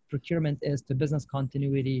digital procurement is to business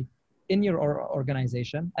continuity in your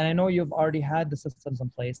organization? And I know you've already had the systems in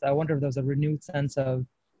place. I wonder if there's a renewed sense of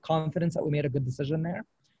confidence that we made a good decision there.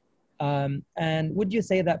 And would you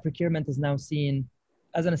say that procurement is now seen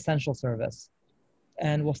as an essential service?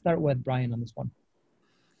 And we'll start with Brian on this one.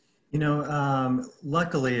 You know,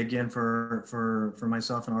 luckily, again, for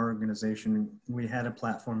myself and our organization, we had a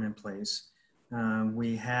platform in place.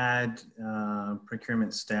 We had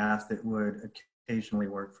procurement staff that would occasionally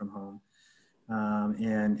work from home.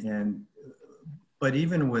 But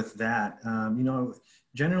even with that, you know,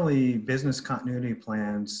 generally business continuity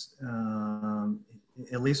plans,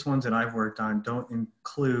 at least ones that I've worked on, don't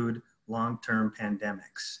include long-term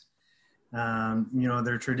pandemics. You know,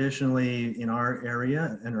 they're traditionally in our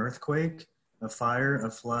area, an earthquake, a fire, a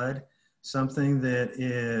flood, something that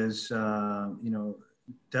is, you know,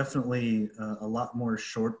 definitely a lot more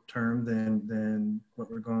short-term than what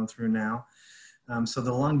we're going through now. So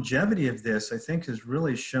the longevity of this, I think, has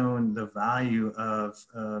really shown the value of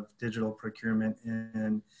digital procurement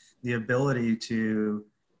and the ability to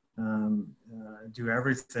do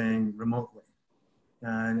everything remotely.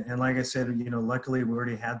 And like I said, you know, luckily we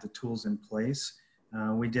already had the tools in place.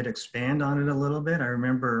 We did expand on it a little bit. I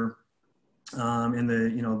remember in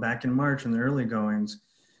the, you know, back in March in the early goings,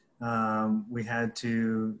 we had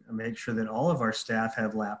to make sure that all of our staff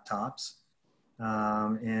had laptops.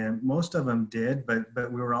 And most of them did, but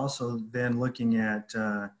we were also then looking at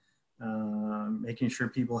making sure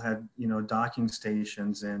people had, you know, docking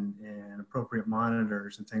stations and appropriate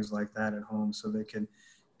monitors and things like that at home so they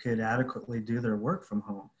could adequately do their work from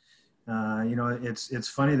home. You know, it's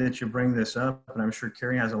funny that you bring this up, and I'm sure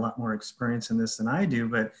Carrie has a lot more experience in this than I do,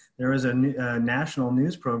 but there was a national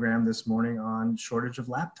news program this morning on shortage of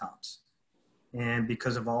laptops. And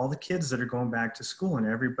because of all the kids that are going back to school and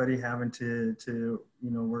everybody having to you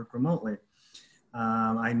know, work remotely.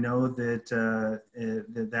 I know that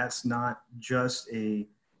that's not just a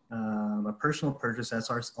personal purchase, that's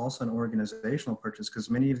also an organizational purchase, because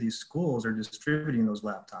many of these schools are distributing those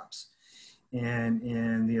laptops.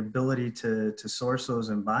 And the ability to source those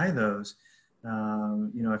and buy those,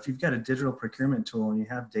 you know, if you've got a digital procurement tool and you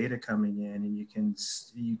have data coming in and you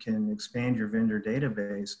can expand your vendor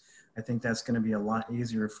database, I think that's going to be a lot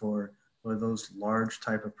easier for those large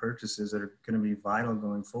type of purchases that are going to be vital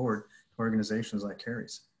going forward to organizations like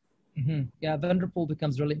Carrie's. Mm-hmm. Yeah, vendor pool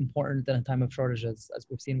becomes really important in a time of shortages, as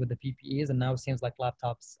we've seen with the PPEs, and now it seems like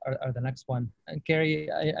laptops are the next one. And Carrie,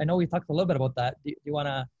 I know we talked a little bit about that. Do you want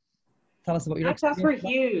to tell us about your experience? Laptops were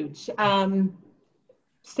huge.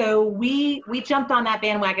 So we jumped on that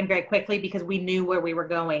bandwagon very quickly because we knew where we were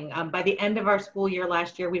going. By the end of our school year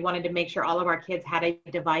last year, we wanted to make sure all of our kids had a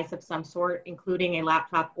device of some sort, including a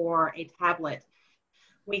laptop or a tablet.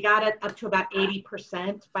 We got it up to about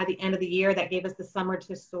 80% by the end of the year. That gave us the summer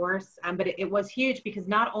to source, but it was huge because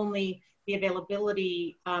not only the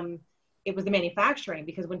availability, it was the manufacturing,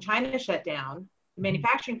 because when China shut down, the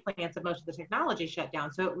manufacturing plants of most of the technology shut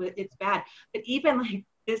down. So it's bad. But even like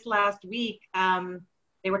this last week,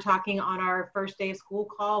 they were talking on our first day of school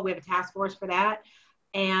call. We have a task force for that.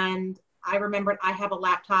 And I remembered I have a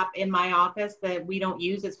laptop in my office that we don't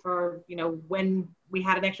use. It's for, you know, when we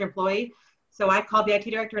had an extra employee. So I called the IT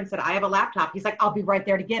director and said, I have a laptop. He's like, I'll be right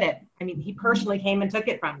there to get it. I mean, he personally came and took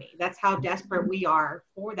it from me. That's how desperate we are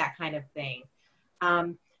for that kind of thing.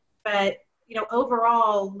 But, you know,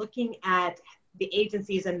 overall, looking at the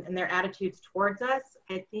agencies and their attitudes towards us,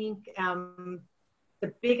 I think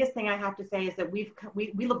the biggest thing I have to say is that we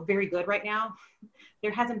look very good right now.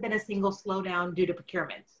 There hasn't been a single slowdown due to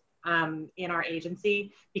procurement in our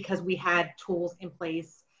agency because we had tools in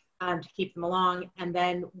place to keep them along. And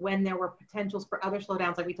then when there were potentials for other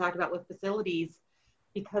slowdowns, like we talked about with facilities,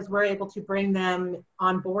 because we're able to bring them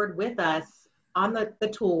on board with us on the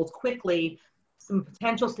tools quickly, some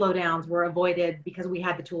potential slowdowns were avoided because we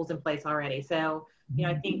had the tools in place already. So, you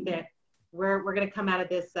know, I think that we're going to come out of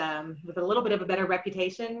this with a little bit of a better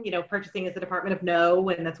reputation. You know, purchasing is the department of no,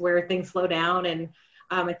 and that's where things slow down. And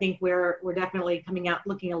I think we're definitely coming out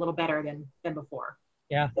looking a little better than before.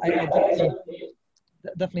 Yeah,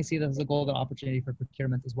 definitely see this as a golden opportunity for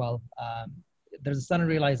procurement as well. There's a sudden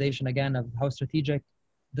realization again of how strategic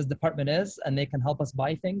this department is, and they can help us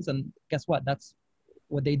buy things. And guess what? That's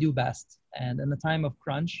what they do best. And in the time of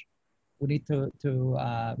crunch, we need to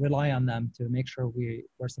rely on them to make sure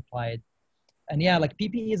we're supplied. And yeah, like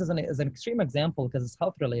PPEs is an extreme example because it's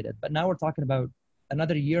health related, but now we're talking about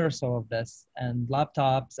another year or so of this, and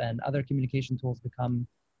laptops and other communication tools become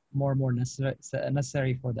more and more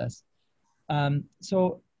necessary for this.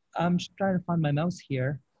 So I'm just trying to find my mouse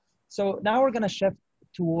here. So now we're going to shift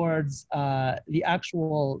towards the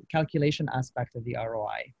actual calculation aspect of the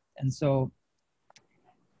ROI. And so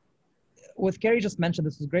what Carrie just mentioned,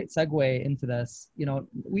 this is a great segue into this. You know,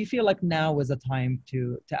 we feel like now is a time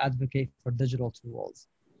to advocate for digital tools.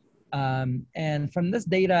 And from this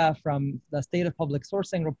data, from the State of Public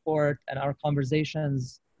Sourcing report and our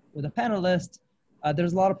conversations with the panelists,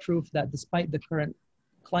 there's a lot of proof that despite the current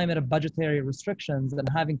climate of budgetary restrictions and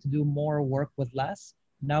having to do more work with less,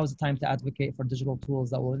 now is the time to advocate for digital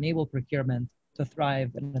tools that will enable procurement to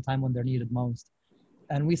thrive in a time when they're needed most.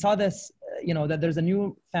 And we saw this, you know, that there's a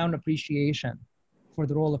newfound appreciation for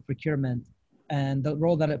the role of procurement and the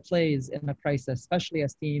role that it plays in a crisis, especially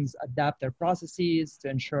as teams adapt their processes to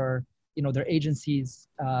ensure, you know, their agencies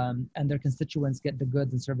and their constituents get the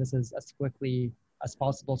goods and services as quickly as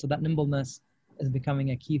possible. So that nimbleness is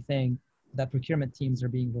becoming a key thing that procurement teams are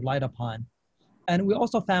being relied upon. And we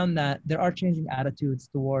also found that there are changing attitudes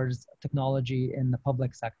towards technology in the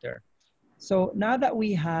public sector. So now that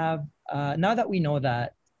we have, now that we know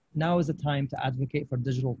that, now is the time to advocate for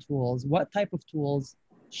digital tools. What type of tools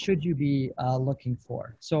should you be looking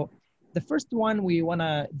for? So the first one we want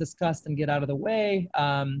to discuss and get out of the way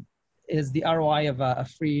is the ROI of a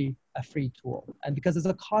free tool, and because there's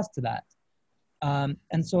a cost to that.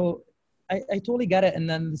 And so I totally get it. And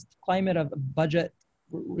then this climate of budget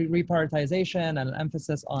reprioritization and an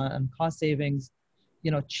emphasis on cost savings,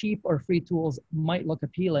 you know, cheap or free tools might look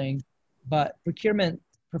appealing, but procurement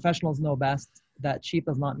professionals know best that cheap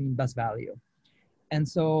does not mean best value. And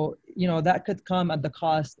so, you know, that could come at the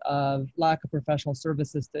cost of lack of professional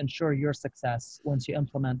services to ensure your success once you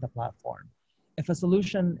implement the platform. If a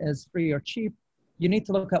solution is free or cheap, you need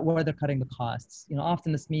to look at where they're cutting the costs. You know,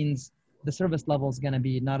 often this means the service level is going to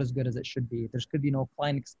be not as good as it should be. There could be no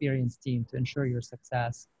client experience team to ensure your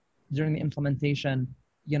success. During the implementation,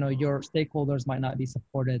 you know, your stakeholders might not be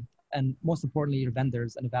supported. And most importantly, your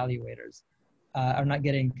vendors and evaluators are not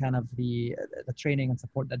getting kind of the training and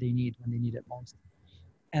support that they need when they need it most.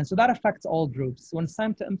 And so that affects all groups. When it's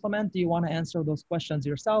time to implement, do you want to answer those questions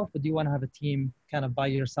yourself, or do you want to have a team kind of by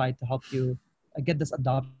your side to help you get this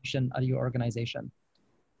adoption out of your organization?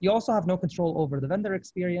 You also have no control over the vendor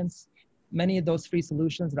experience. Many of those free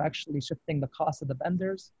solutions are actually shifting the cost of the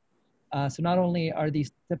vendors. So not only are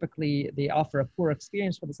these typically, they offer a poor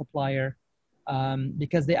experience for the supplier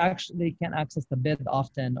because they actually can't access the bid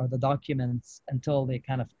often or the documents until they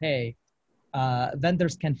kind of pay.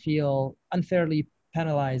 Vendors can feel unfairly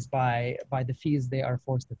penalized by the fees they are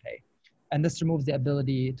forced to pay. And this removes the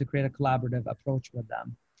ability to create a collaborative approach with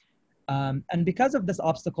them. And because of this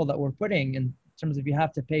obstacle that we're putting in terms of you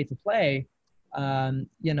have to pay to play,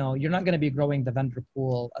 you know, you're not going to be growing the vendor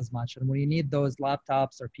pool as much. And when you need those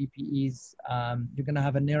laptops or PPEs, you're going to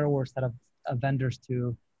have a narrower set of vendors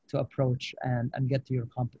to approach and get to your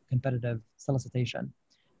competitive solicitation.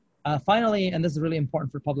 Finally, and this is really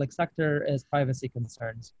important for public sector, is privacy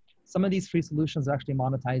concerns. Some of these free solutions are actually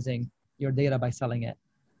monetizing your data by selling it.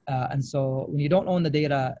 And so when you don't own the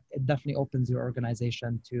data, it definitely opens your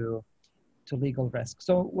organization to legal risk.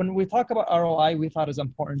 So when we talk about ROI, we thought it was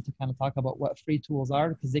important to kind of talk about what free tools are,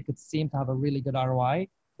 because they could seem to have a really good ROI,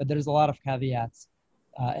 but there's a lot of caveats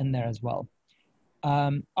in there as well.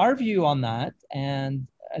 Our view on that, and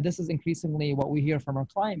this is increasingly what we hear from our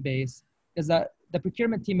client base, is that the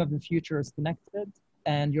procurement team of the future is connected,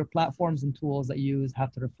 and your platforms and tools that you use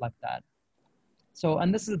have to reflect that. So,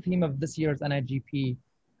 and this is the theme of this year's NIGP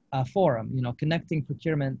Forum, you know, connecting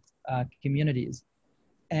procurement communities.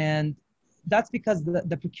 And that's because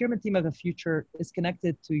the procurement team of the future is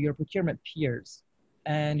connected to your procurement peers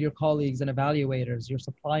and your colleagues and evaluators, your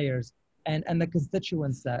suppliers, and the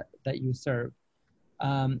constituents that you serve.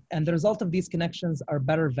 And the result of these connections are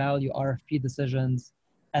better value RFP decisions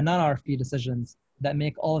and non-RFP decisions that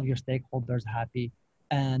make all of your stakeholders happy.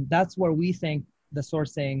 And that's where we think the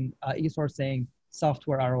sourcing, e-sourcing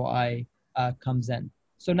software ROI comes in.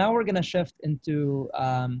 So now we're gonna shift into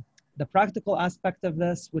the practical aspect of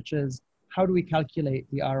this, which is how do we calculate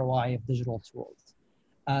the ROI of digital tools?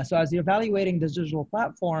 So as you're evaluating the digital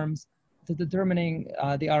platforms to determining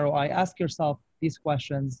the ROI, ask yourself these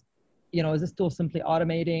questions. You know, is this tool simply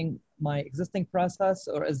automating my existing process,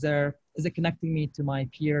 or is it connecting me to my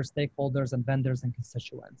peers, stakeholders, and vendors and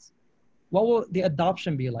constituents? What will the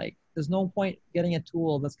adoption be like? There's no point getting a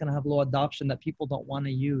tool that's going to have low adoption that people don't want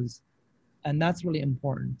to use. And that's really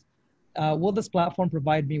important. Will this platform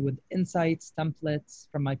provide me with insights, templates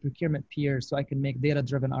from my procurement peers so I can make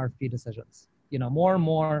data-driven RFP decisions? You know, more and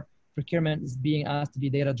more procurement is being asked to be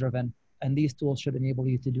data-driven, and these tools should enable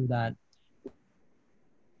you to do that.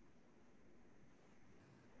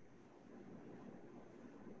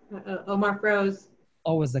 Omar froze.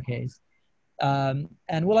 Always the case. And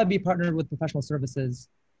will I be partnered with professional services,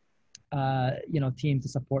 team to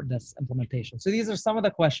support this implementation? So these are some of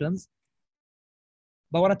the questions.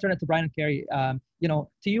 But I want to turn it to Brian and Carrie.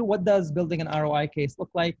 To you, what does building an ROI case look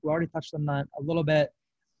like? We already touched on that a little bit.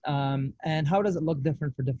 And how does it look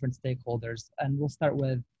different for different stakeholders? And we'll start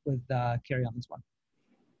with Carrie on this one.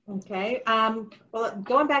 Okay. Well,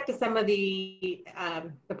 going back to some of the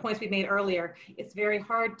points we made earlier, it's very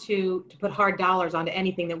hard to put hard dollars onto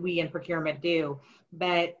anything that we in procurement do.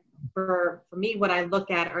 But for me, what I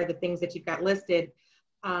look at are the things that you've got listed,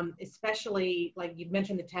 especially like you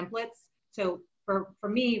mentioned the templates. So for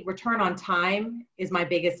me, return on time is my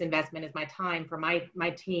biggest investment, is my time for my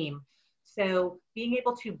team. So being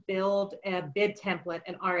able to build a bid template,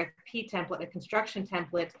 an RFP template, a construction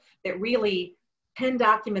template that really 10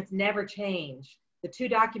 documents never change. The 2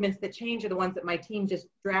 documents that change are the ones that my team just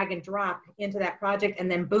drag and drop into that project,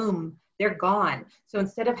 and then boom, they're gone. So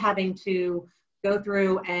instead of having to go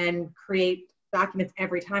through and create documents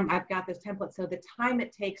every time, I've got this template. So the time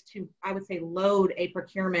it takes to, I would say, load a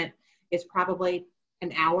procurement is probably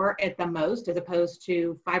an hour at the most, as opposed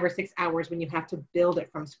to 5 or 6 hours when you have to build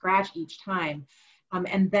it from scratch each time.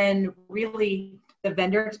 And then really the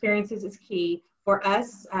vendor experiences is key. For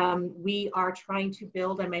us, we are trying to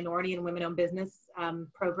build a minority and women-owned business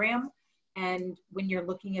program. And when you're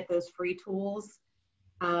looking at those free tools,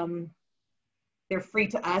 they're free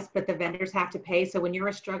to us, but the vendors have to pay. So when you're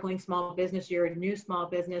a struggling small business, you're a new small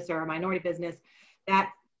business or a minority business,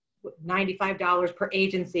 that $95 per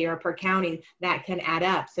agency or per county, that can add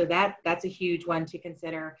up. So that's a huge one to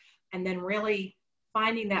consider. And then really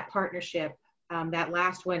finding that partnership, that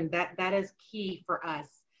last one, that is key for us.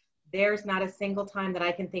 There's not a single time that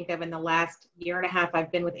I can think of in the last year and a half I've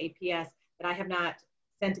been with APS that I have not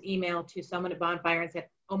sent an email to someone at Bonfire and said,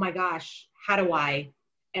 oh my gosh, how do I?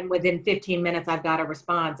 And within 15 minutes, I've got a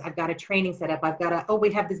response. I've got a training set up. I've got oh,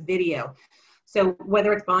 we have this video. So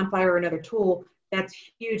whether it's Bonfire or another tool, that's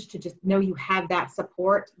huge to just know you have that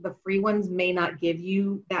support. The free ones may not give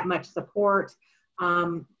you that much support.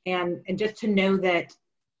 And just to know that,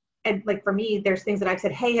 and like for me, there's things that I've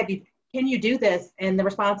said, hey, can you do this? And the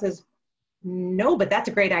response is, no, but that's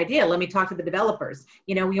a great idea. Let me talk to the developers.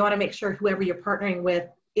 You know, we want to make sure whoever you're partnering with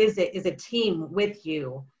is a team with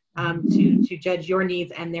you to judge your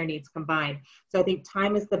needs and their needs combined. So I think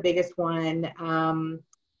time is the biggest one. And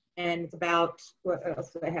it's about, what else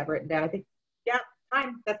do I have written down? I think, yeah,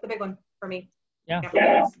 time. That's the big one for me. Yeah.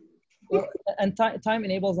 Well, and time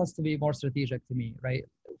enables us to be more strategic to me, right?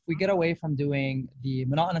 If we get away from doing the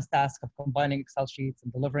monotonous task of combining Excel sheets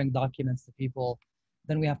and delivering documents to people,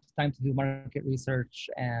 then we have time to do market research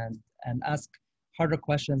and ask harder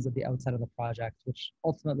questions at the outset of the project, which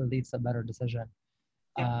ultimately leads to a better decision.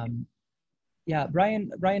 Yeah,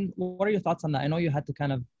 Brian, what are your thoughts on that? I know you had to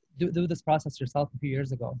kind of do this process yourself a few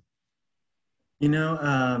years ago. You know,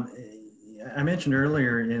 I mentioned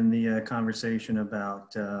earlier in the conversation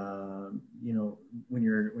about you know, when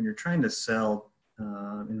you're trying to sell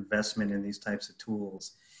investment in these types of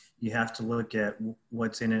tools, you have to look at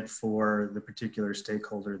what's in it for the particular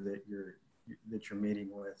stakeholder that you're meeting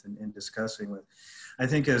with and discussing with. I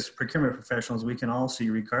think as procurement professionals, we can all see,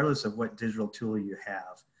 regardless of what digital tool you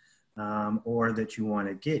have or that you want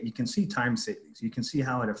to get, you can see time savings. You can see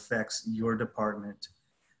how it affects your department,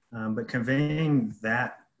 but conveying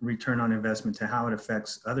that return on investment to how it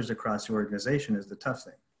affects others across the organization is the tough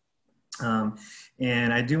thing.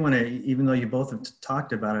 And I do want to, even though you both have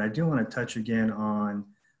talked about it, I do want to touch again on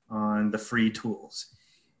the free tools.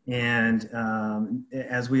 And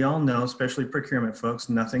as we all know, especially procurement folks,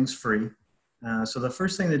 nothing's free. So the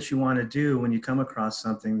first thing that you want to do when you come across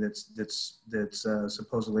something that's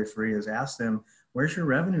supposedly free is ask them, where's your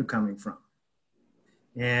revenue coming from?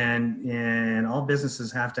 And all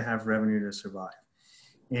businesses have to have revenue to survive.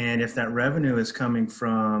 And if that revenue is coming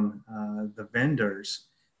from the vendors,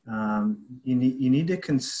 you need to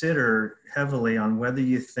consider heavily on whether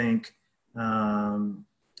you think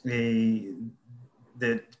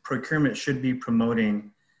that procurement should be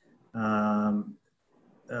promoting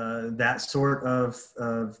that sort of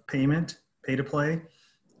payment, pay to play,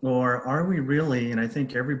 Or are we really, and I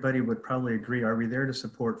think everybody would probably agree, are we there to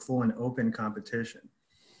support full and open competition?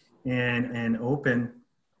 And open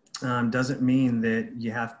doesn't mean that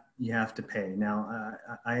you have to pay. Now,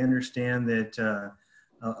 I understand that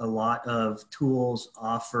a lot of tools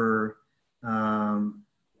offer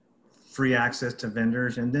free access to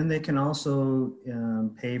vendors, and then they can also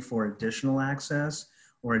pay for additional access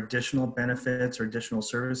or additional benefits or additional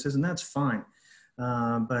services, and that's fine.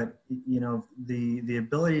 But you know, the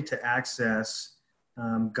ability to access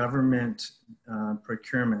government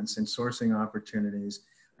procurements and sourcing opportunities,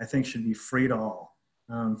 I think, should be free to all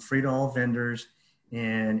vendors,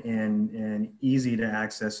 and easy to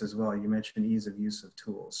access as well. You mentioned ease of use of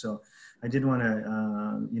tools, so I did want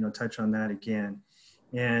to you know, touch on that again.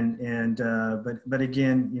 But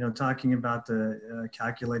again, you know, talking about the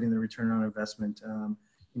calculating the return on investment,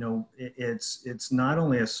 you know, it's not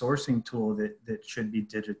only a sourcing tool that should be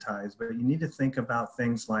digitized, but you need to think about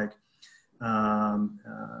things like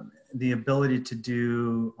the ability to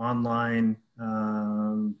do online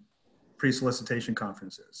pre-solicitation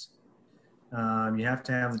conferences. You have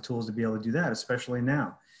to have the tools to be able to do that, especially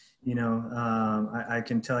now. You know, I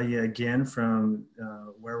can tell you again from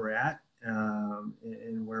where we're at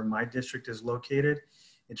and where my district is located,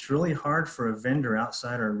 it's really hard for a vendor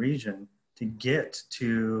outside our region to get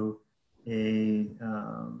to a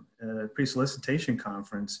pre-solicitation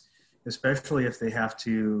conference, especially if they have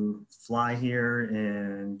to fly here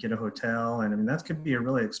and get a hotel. And I mean, that could be a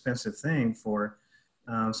really expensive thing for,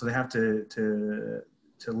 so they have to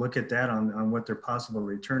look at that on what their possible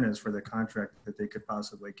return is for the contract that they could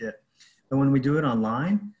possibly get. But when we do it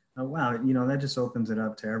online, wow, you know, that just opens it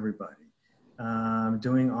up to everybody.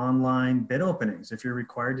 Doing online bid openings. If you're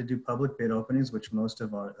required to do public bid openings, which most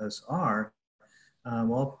of us are,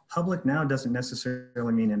 well, public now doesn't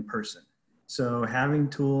necessarily mean in person. So having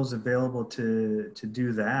tools available to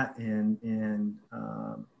do that and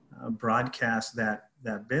broadcast that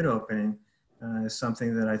bid opening is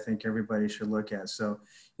something that I think everybody should look at. So,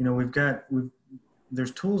 you know,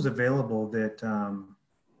 there's tools available that,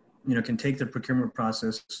 you know, can take the procurement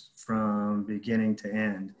process from beginning to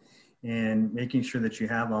end, and making sure that you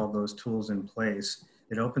have all those tools in place.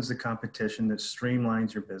 It opens the competition, that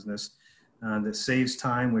streamlines your business, that saves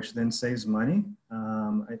time, which then saves money.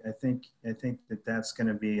 I think that's going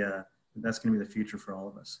to be the future for all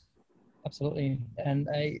of us. Absolutely. And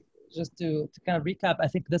just to kind of recap, I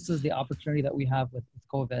think this is the opportunity that we have with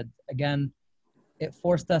COVID. Again, it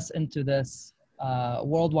forced us into this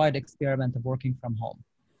worldwide experiment of working from home.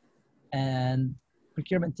 And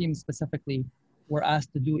procurement teams specifically were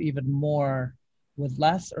asked to do even more with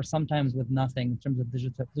less, or sometimes with nothing, in terms of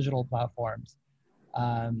digital platforms.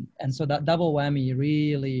 And so that double whammy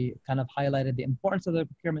really kind of highlighted the importance of the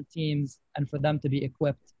procurement teams, and for them to be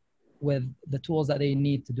equipped with the tools that they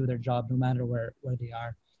need to do their job, no matter where they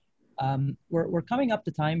are. We're coming up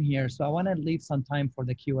to time here, so I want to leave some time for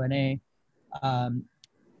the Q&A.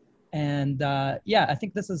 Yeah, I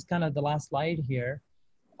think this is kind of the last slide here.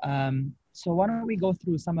 So why don't we go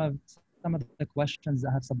through some of the questions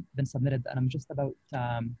that have been submitted, and I'm just about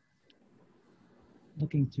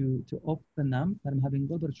looking to open them, but I'm having a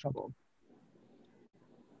little bit of trouble.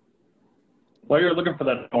 While you're looking for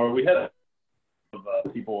that, Omar, we had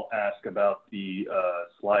people ask about the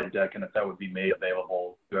slide deck and if that would be made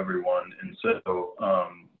available to everyone. And so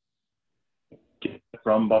get it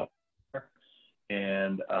from Bonfire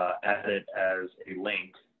and add it as a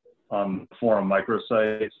link on the forum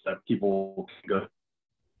microsites that people can go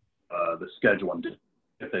the schedule and do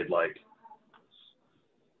if they'd like.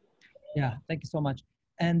 Yeah, thank you so much.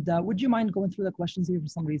 And would you mind going through the questions here? For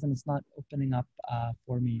some reason, it's not opening up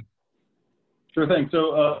for me. Sure thing.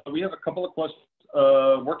 So we have a couple of questions.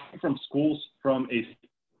 Working from schools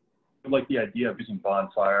I like the idea of using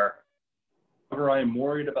Bonfire. However, I am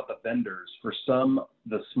worried about the vendors. For some,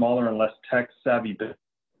 the smaller and less tech-savvy bidders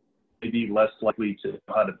may be less likely to know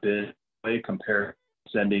how to bid compared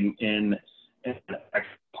to sending in an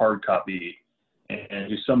actual hard copy. And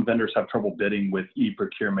do some vendors have trouble bidding with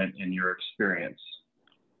e-procurement in your experience?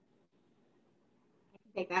 I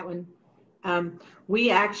can take that one. We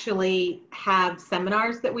actually have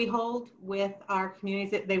seminars that we hold with our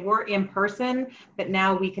communities. They were in person, but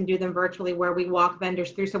now we can do them virtually, where we walk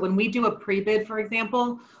vendors through. So when we do a pre-bid, for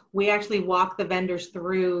example, we actually walk the vendors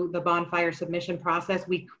through the Bonfire submission process.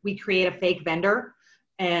 We create a fake vendor,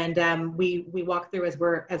 and we walk through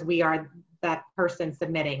as we are that person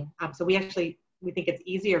submitting. So we think it's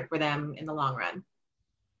easier for them in the long run.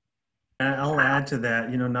 I'll add to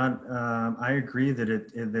that. You know, I agree that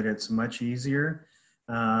it's much easier.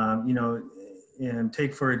 You know, and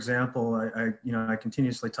take for example, I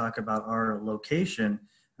continuously talk about our location.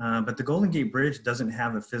 but the Golden Gate Bridge doesn't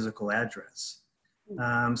have a physical address.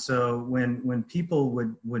 So when people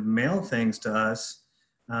would mail things to us,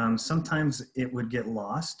 sometimes it would get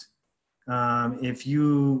lost. If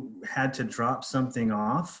you had to drop something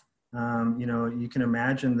off, you know, you can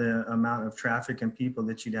imagine the amount of traffic and people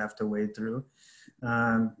that you'd have to wade through.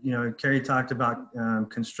 You know, Carrie talked about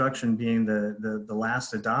construction being the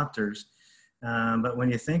last adopters. But when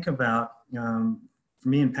you think about, for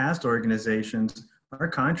me in past organizations, our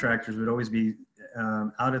contractors would always be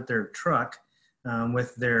out at their truck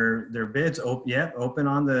with their bids open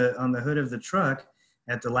on the hood of the truck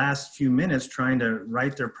at the last few minutes, trying to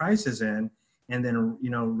write their prices in, and then, you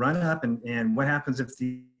know, run up and what happens if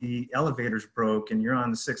the elevator's broke and you're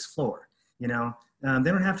on the 6th floor? You know, they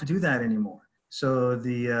don't have to do that anymore. So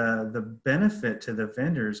the benefit to the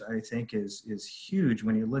vendors, I think, is huge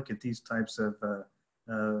when you look at these types of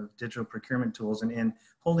digital procurement tools, and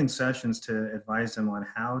holding sessions to advise them on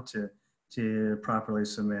how to properly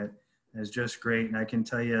submit is just great. And I can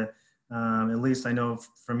tell you, at least I know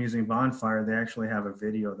from using Bonfire, they actually have a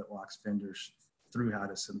video that walks vendors through how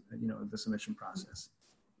to you know, the submission process.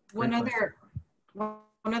 One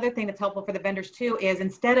other thing that's helpful for the vendors too is,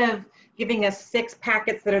 instead of giving us 6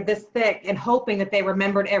 packets that are this thick and hoping that they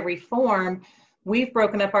remembered every form, we've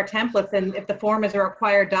broken up our templates, and if the form is a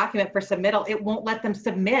required document for submittal, it won't let them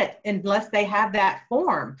submit unless they have that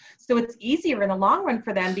form. So it's easier in the long run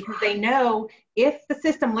for them, because they know if the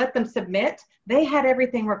system let them submit, they had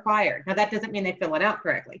everything required. Now that doesn't mean they fill it out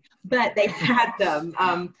correctly, but they had them.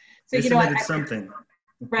 So they submitted something.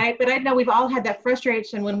 Right, but I know we've all had that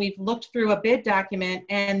frustration when we've looked through a bid document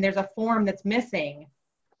and there's a form that's missing,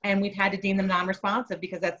 and we've had to deem them non-responsive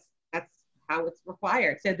because that's how it's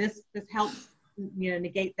required. So this helps, you know,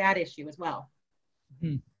 negate that issue as well.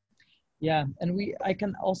 Mm-hmm. Yeah, and I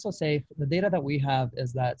can also say the data that we have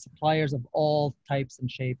is that suppliers of all types and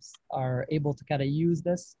shapes are able to kind of use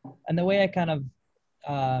this. And the way I kind of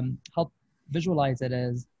help visualize it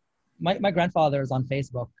is, my grandfather is on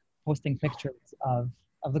Facebook posting pictures of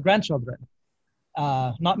the grandchildren,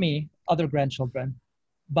 not me, other grandchildren.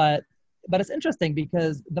 But it's interesting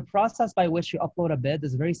because the process by which you upload a bid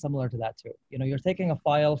is very similar to that too. You know, you're taking a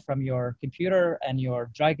file from your computer and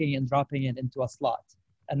you're dragging and dropping it into a slot,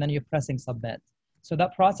 and then you're pressing submit. So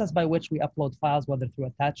that process by which we upload files, whether through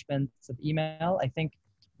attachments of email, I think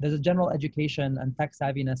there's a general education and tech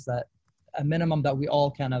savviness that a minimum that we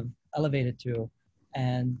all kind of elevated to.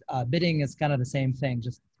 And bidding is kind of the same thing,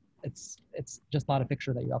 just it's just not a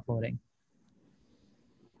picture that you're uploading.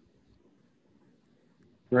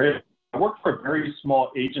 Great. I work for a very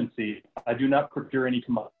small agency. I do not procure any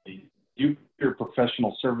commodities. You procure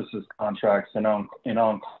professional services contracts and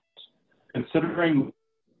on considering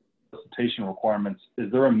solicitation requirements,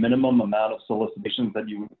 is there a minimum amount of solicitations that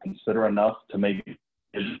you would consider enough to make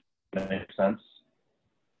it make sense?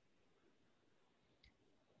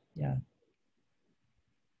 Yeah.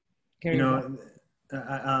 Carrie, you know,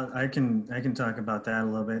 I can talk about that a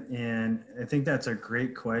little bit, and I think that's a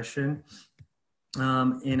great question.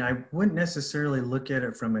 And I wouldn't necessarily look at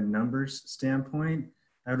it from a numbers standpoint.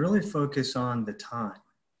 I'd really focus on the time.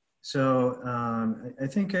 So I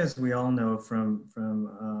think, as we all know from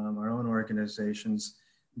our own organizations,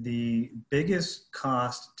 the biggest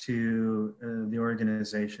cost to the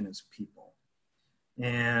organization is people.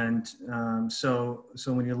 And so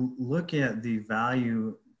when you look at the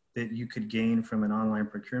value that you could gain from an online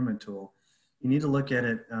procurement tool, you need to look at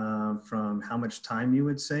it from how much time you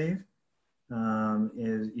would save.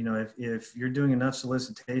 You know, if you're doing enough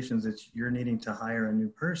solicitations that you're needing to hire a new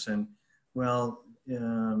person, well,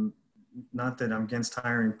 not that I'm against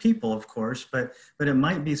hiring people, of course, but it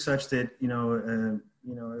might be such that, you know,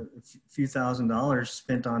 a few $1,000s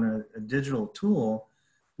spent on a digital tool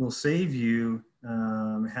will save you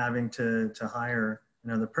having to hire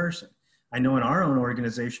another person. I know in our own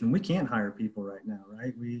organization, we can't hire people right now,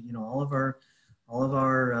 right? We, you know, all of our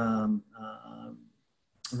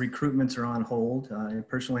recruitments are on hold. I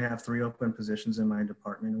personally have 3 open positions in my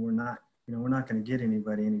department, and we're not going to get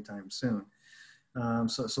anybody anytime soon.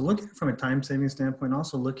 So look at it from a time saving standpoint.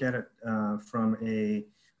 Also look at it from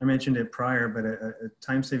I mentioned it prior, but a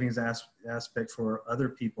time savings aspect for other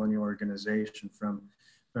people in your organization, from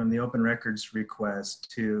the open records request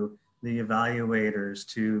to the evaluators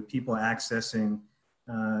to people accessing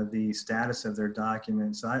the status of their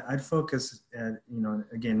documents. So I'd focus at, you know,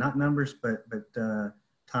 again, not numbers, but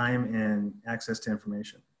time and access to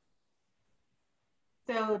information.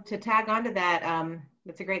 So to tag onto that,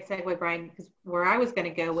 that's a great segue, Brian, because where I was going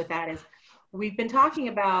to go with that is, We've been talking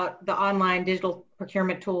about the online digital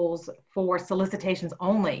procurement tools for solicitations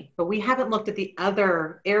only, but we haven't looked at the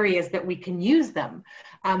other areas that we can use them.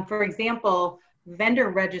 For example, vendor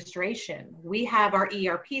registration. We have our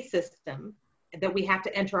ERP system that we have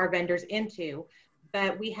to enter our vendors into,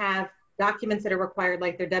 but we have documents that are required,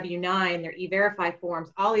 like their W-9, their E-Verify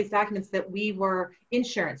forms, all these documents that we were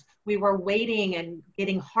insurance. We were waiting and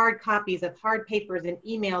getting hard copies of hard papers and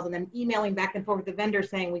emails, and then emailing back and forth with the vendor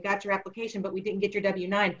saying, we got your application, but we didn't get your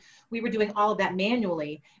W-9. We were doing all of that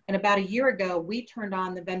manually. And about a year ago, we turned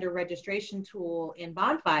on the vendor registration tool in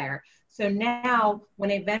Bonfire. So now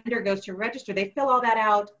when a vendor goes to register, they fill all that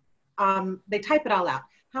out. They type it all out.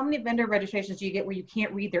 How many vendor registrations do you get where you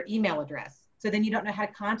can't read their email address? So then you don't know how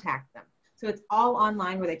to contact them. So it's all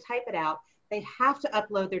online where they type it out. They have to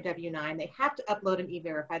upload their W-9. They have to upload an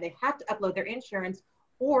E-Verify. They have to upload their insurance,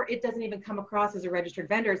 or it doesn't even come across as a registered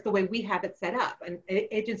vendor. It's the way we have it set up. And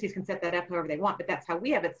agencies can set that up however they want, but that's how we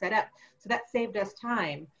have it set up. So that saved us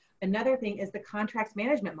time. Another thing is the contracts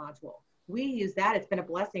management module. We use that. It's been a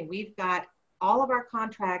blessing. We've got all of our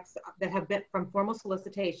contracts that have been from formal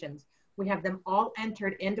solicitations. We have them all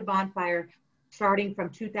entered into Bonfire starting from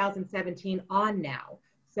 2017 on now.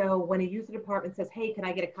 So when a user department says, hey, can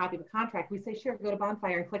I get a copy of the contract? We say, sure, go to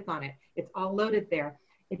Bonfire and click on it. It's all loaded there.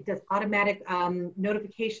 It does automatic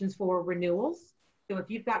notifications for renewals. So if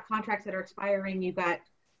you've got contracts that are expiring, you've got,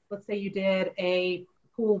 let's say you did a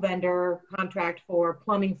pool vendor contract for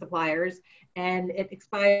plumbing suppliers and it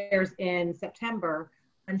expires in September.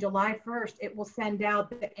 On July 1st, it will send out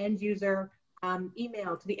the end user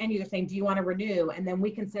email to the end user saying, do you want to renew? And then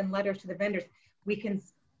we can send letters to the vendors. We can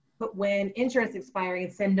put when insurance is expiring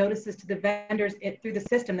and send notices to the vendors through the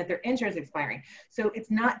system that their insurance is expiring. So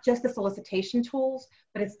it's not just the solicitation tools,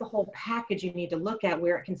 but it's the whole package you need to look at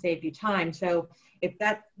where it can save you time. So if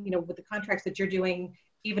that, with the contracts that you're doing,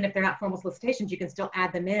 even if they're not formal solicitations, you can still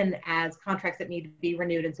add them in as contracts that need to be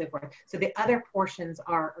renewed and so forth. So the other portions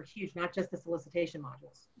are huge, not just the solicitation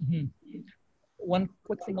modules. Mm-hmm. One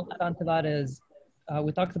quick thing I'll add on to that is,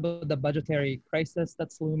 we talked about the budgetary crisis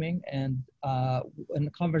that's looming, and in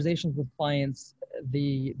conversations with clients,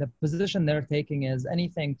 the position they're taking is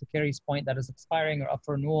anything, to Carrie's point, that is expiring or up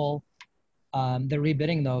for renewal, they're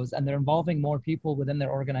rebidding those, and they're involving more people within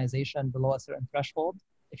their organization below a certain threshold.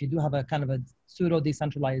 If you do have a kind of a pseudo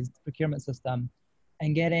decentralized procurement system,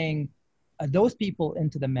 and getting those people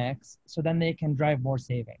into the mix, so then they can drive more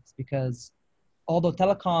savings. Because although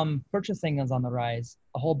telecom purchasing is on the rise,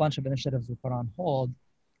 a whole bunch of initiatives were put on hold.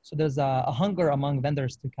 So there's a hunger among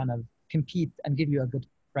vendors to kind of compete and give you a good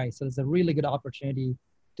price. So there's a really good opportunity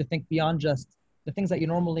to think beyond just the things that you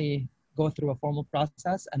normally go through a formal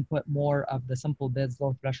process and put more of the simple bids,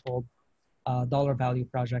 low threshold, dollar value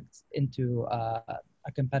projects into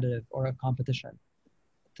a competitive or a competition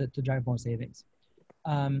to drive more savings.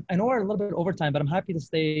 I know we're a little bit over time, but I'm happy to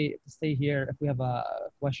stay here if we have a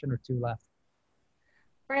question or two left.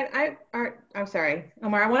 Right, I'm sorry,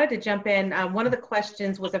 Omar, I wanted to jump in. One of the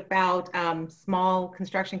questions was about small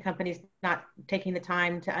construction companies not taking the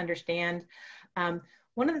time to understand.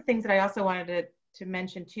 One of the things that I also wanted to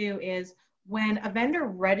mention too is when a vendor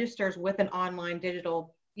registers with an online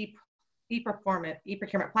digital e-procurement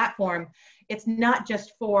platform, it's not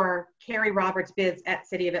just for Carrie Roberts bids at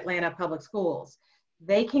City of Atlanta Public Schools.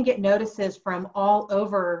 They can get notices from all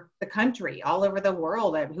over the country, all over the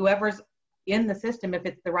world, whoever's in the system, if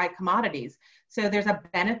it's the right commodities. So there's a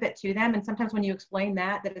benefit to them. And sometimes when you explain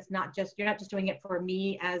that it's not just, you're not just doing it for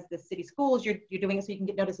me as the city schools, you're doing it so you can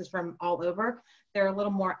get notices from all over. They're a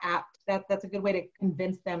little more apt. That's a good way to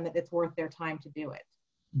convince them that it's worth their time to do it.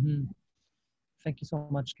 Mm-hmm. Thank you so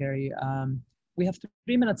much, Carrie. We have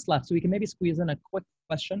 3 minutes left, so we can maybe squeeze in a quick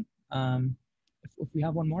question. If we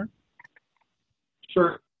have one more.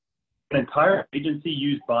 Sure. An entire agency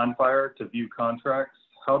use Bonfire to view contracts.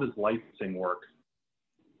 How does licensing work?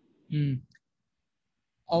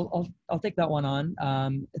 I'll take that one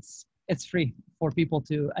on. It's free for people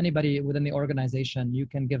anybody within the organization. You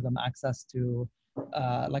can give them access to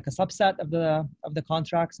like a subset of the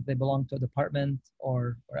contracts if they belong to a department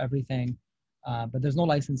or everything. But there's no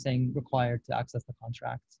licensing required to access the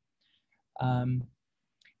contracts.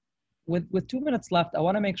 With 2 minutes left, I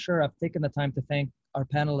want to make sure I've taken the time to thank our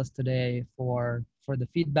panelists today for the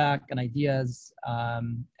feedback and ideas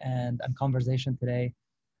and conversation today.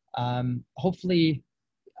 Hopefully,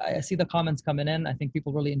 I see the comments coming in. I think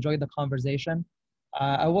people really enjoyed the conversation.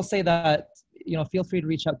 I will say that, feel free to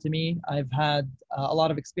reach out to me. I've had a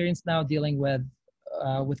lot of experience now dealing with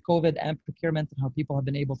COVID and procurement and how people have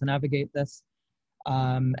been able to navigate this.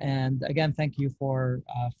 And again, thank you for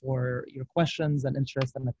your questions and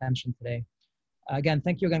interest and attention today. Again,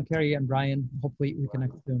 thank you again, Carrie and Brian. Hopefully we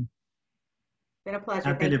connect soon. Been a pleasure.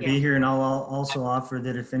 Happy to be here, and I'll also offer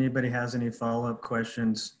that if anybody has any follow-up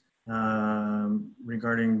questions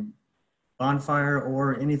regarding Bonfire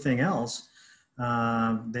or anything else,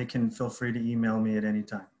 they can feel free to email me at any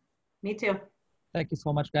time. Me too. Thank you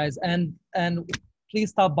so much, guys. And please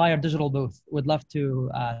stop by our digital booth. We'd love to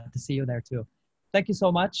see you there too. Thank you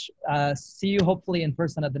so much. See you hopefully in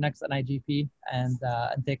person at the next NIGP, and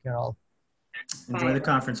take care all. Enjoy the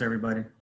conference, everybody.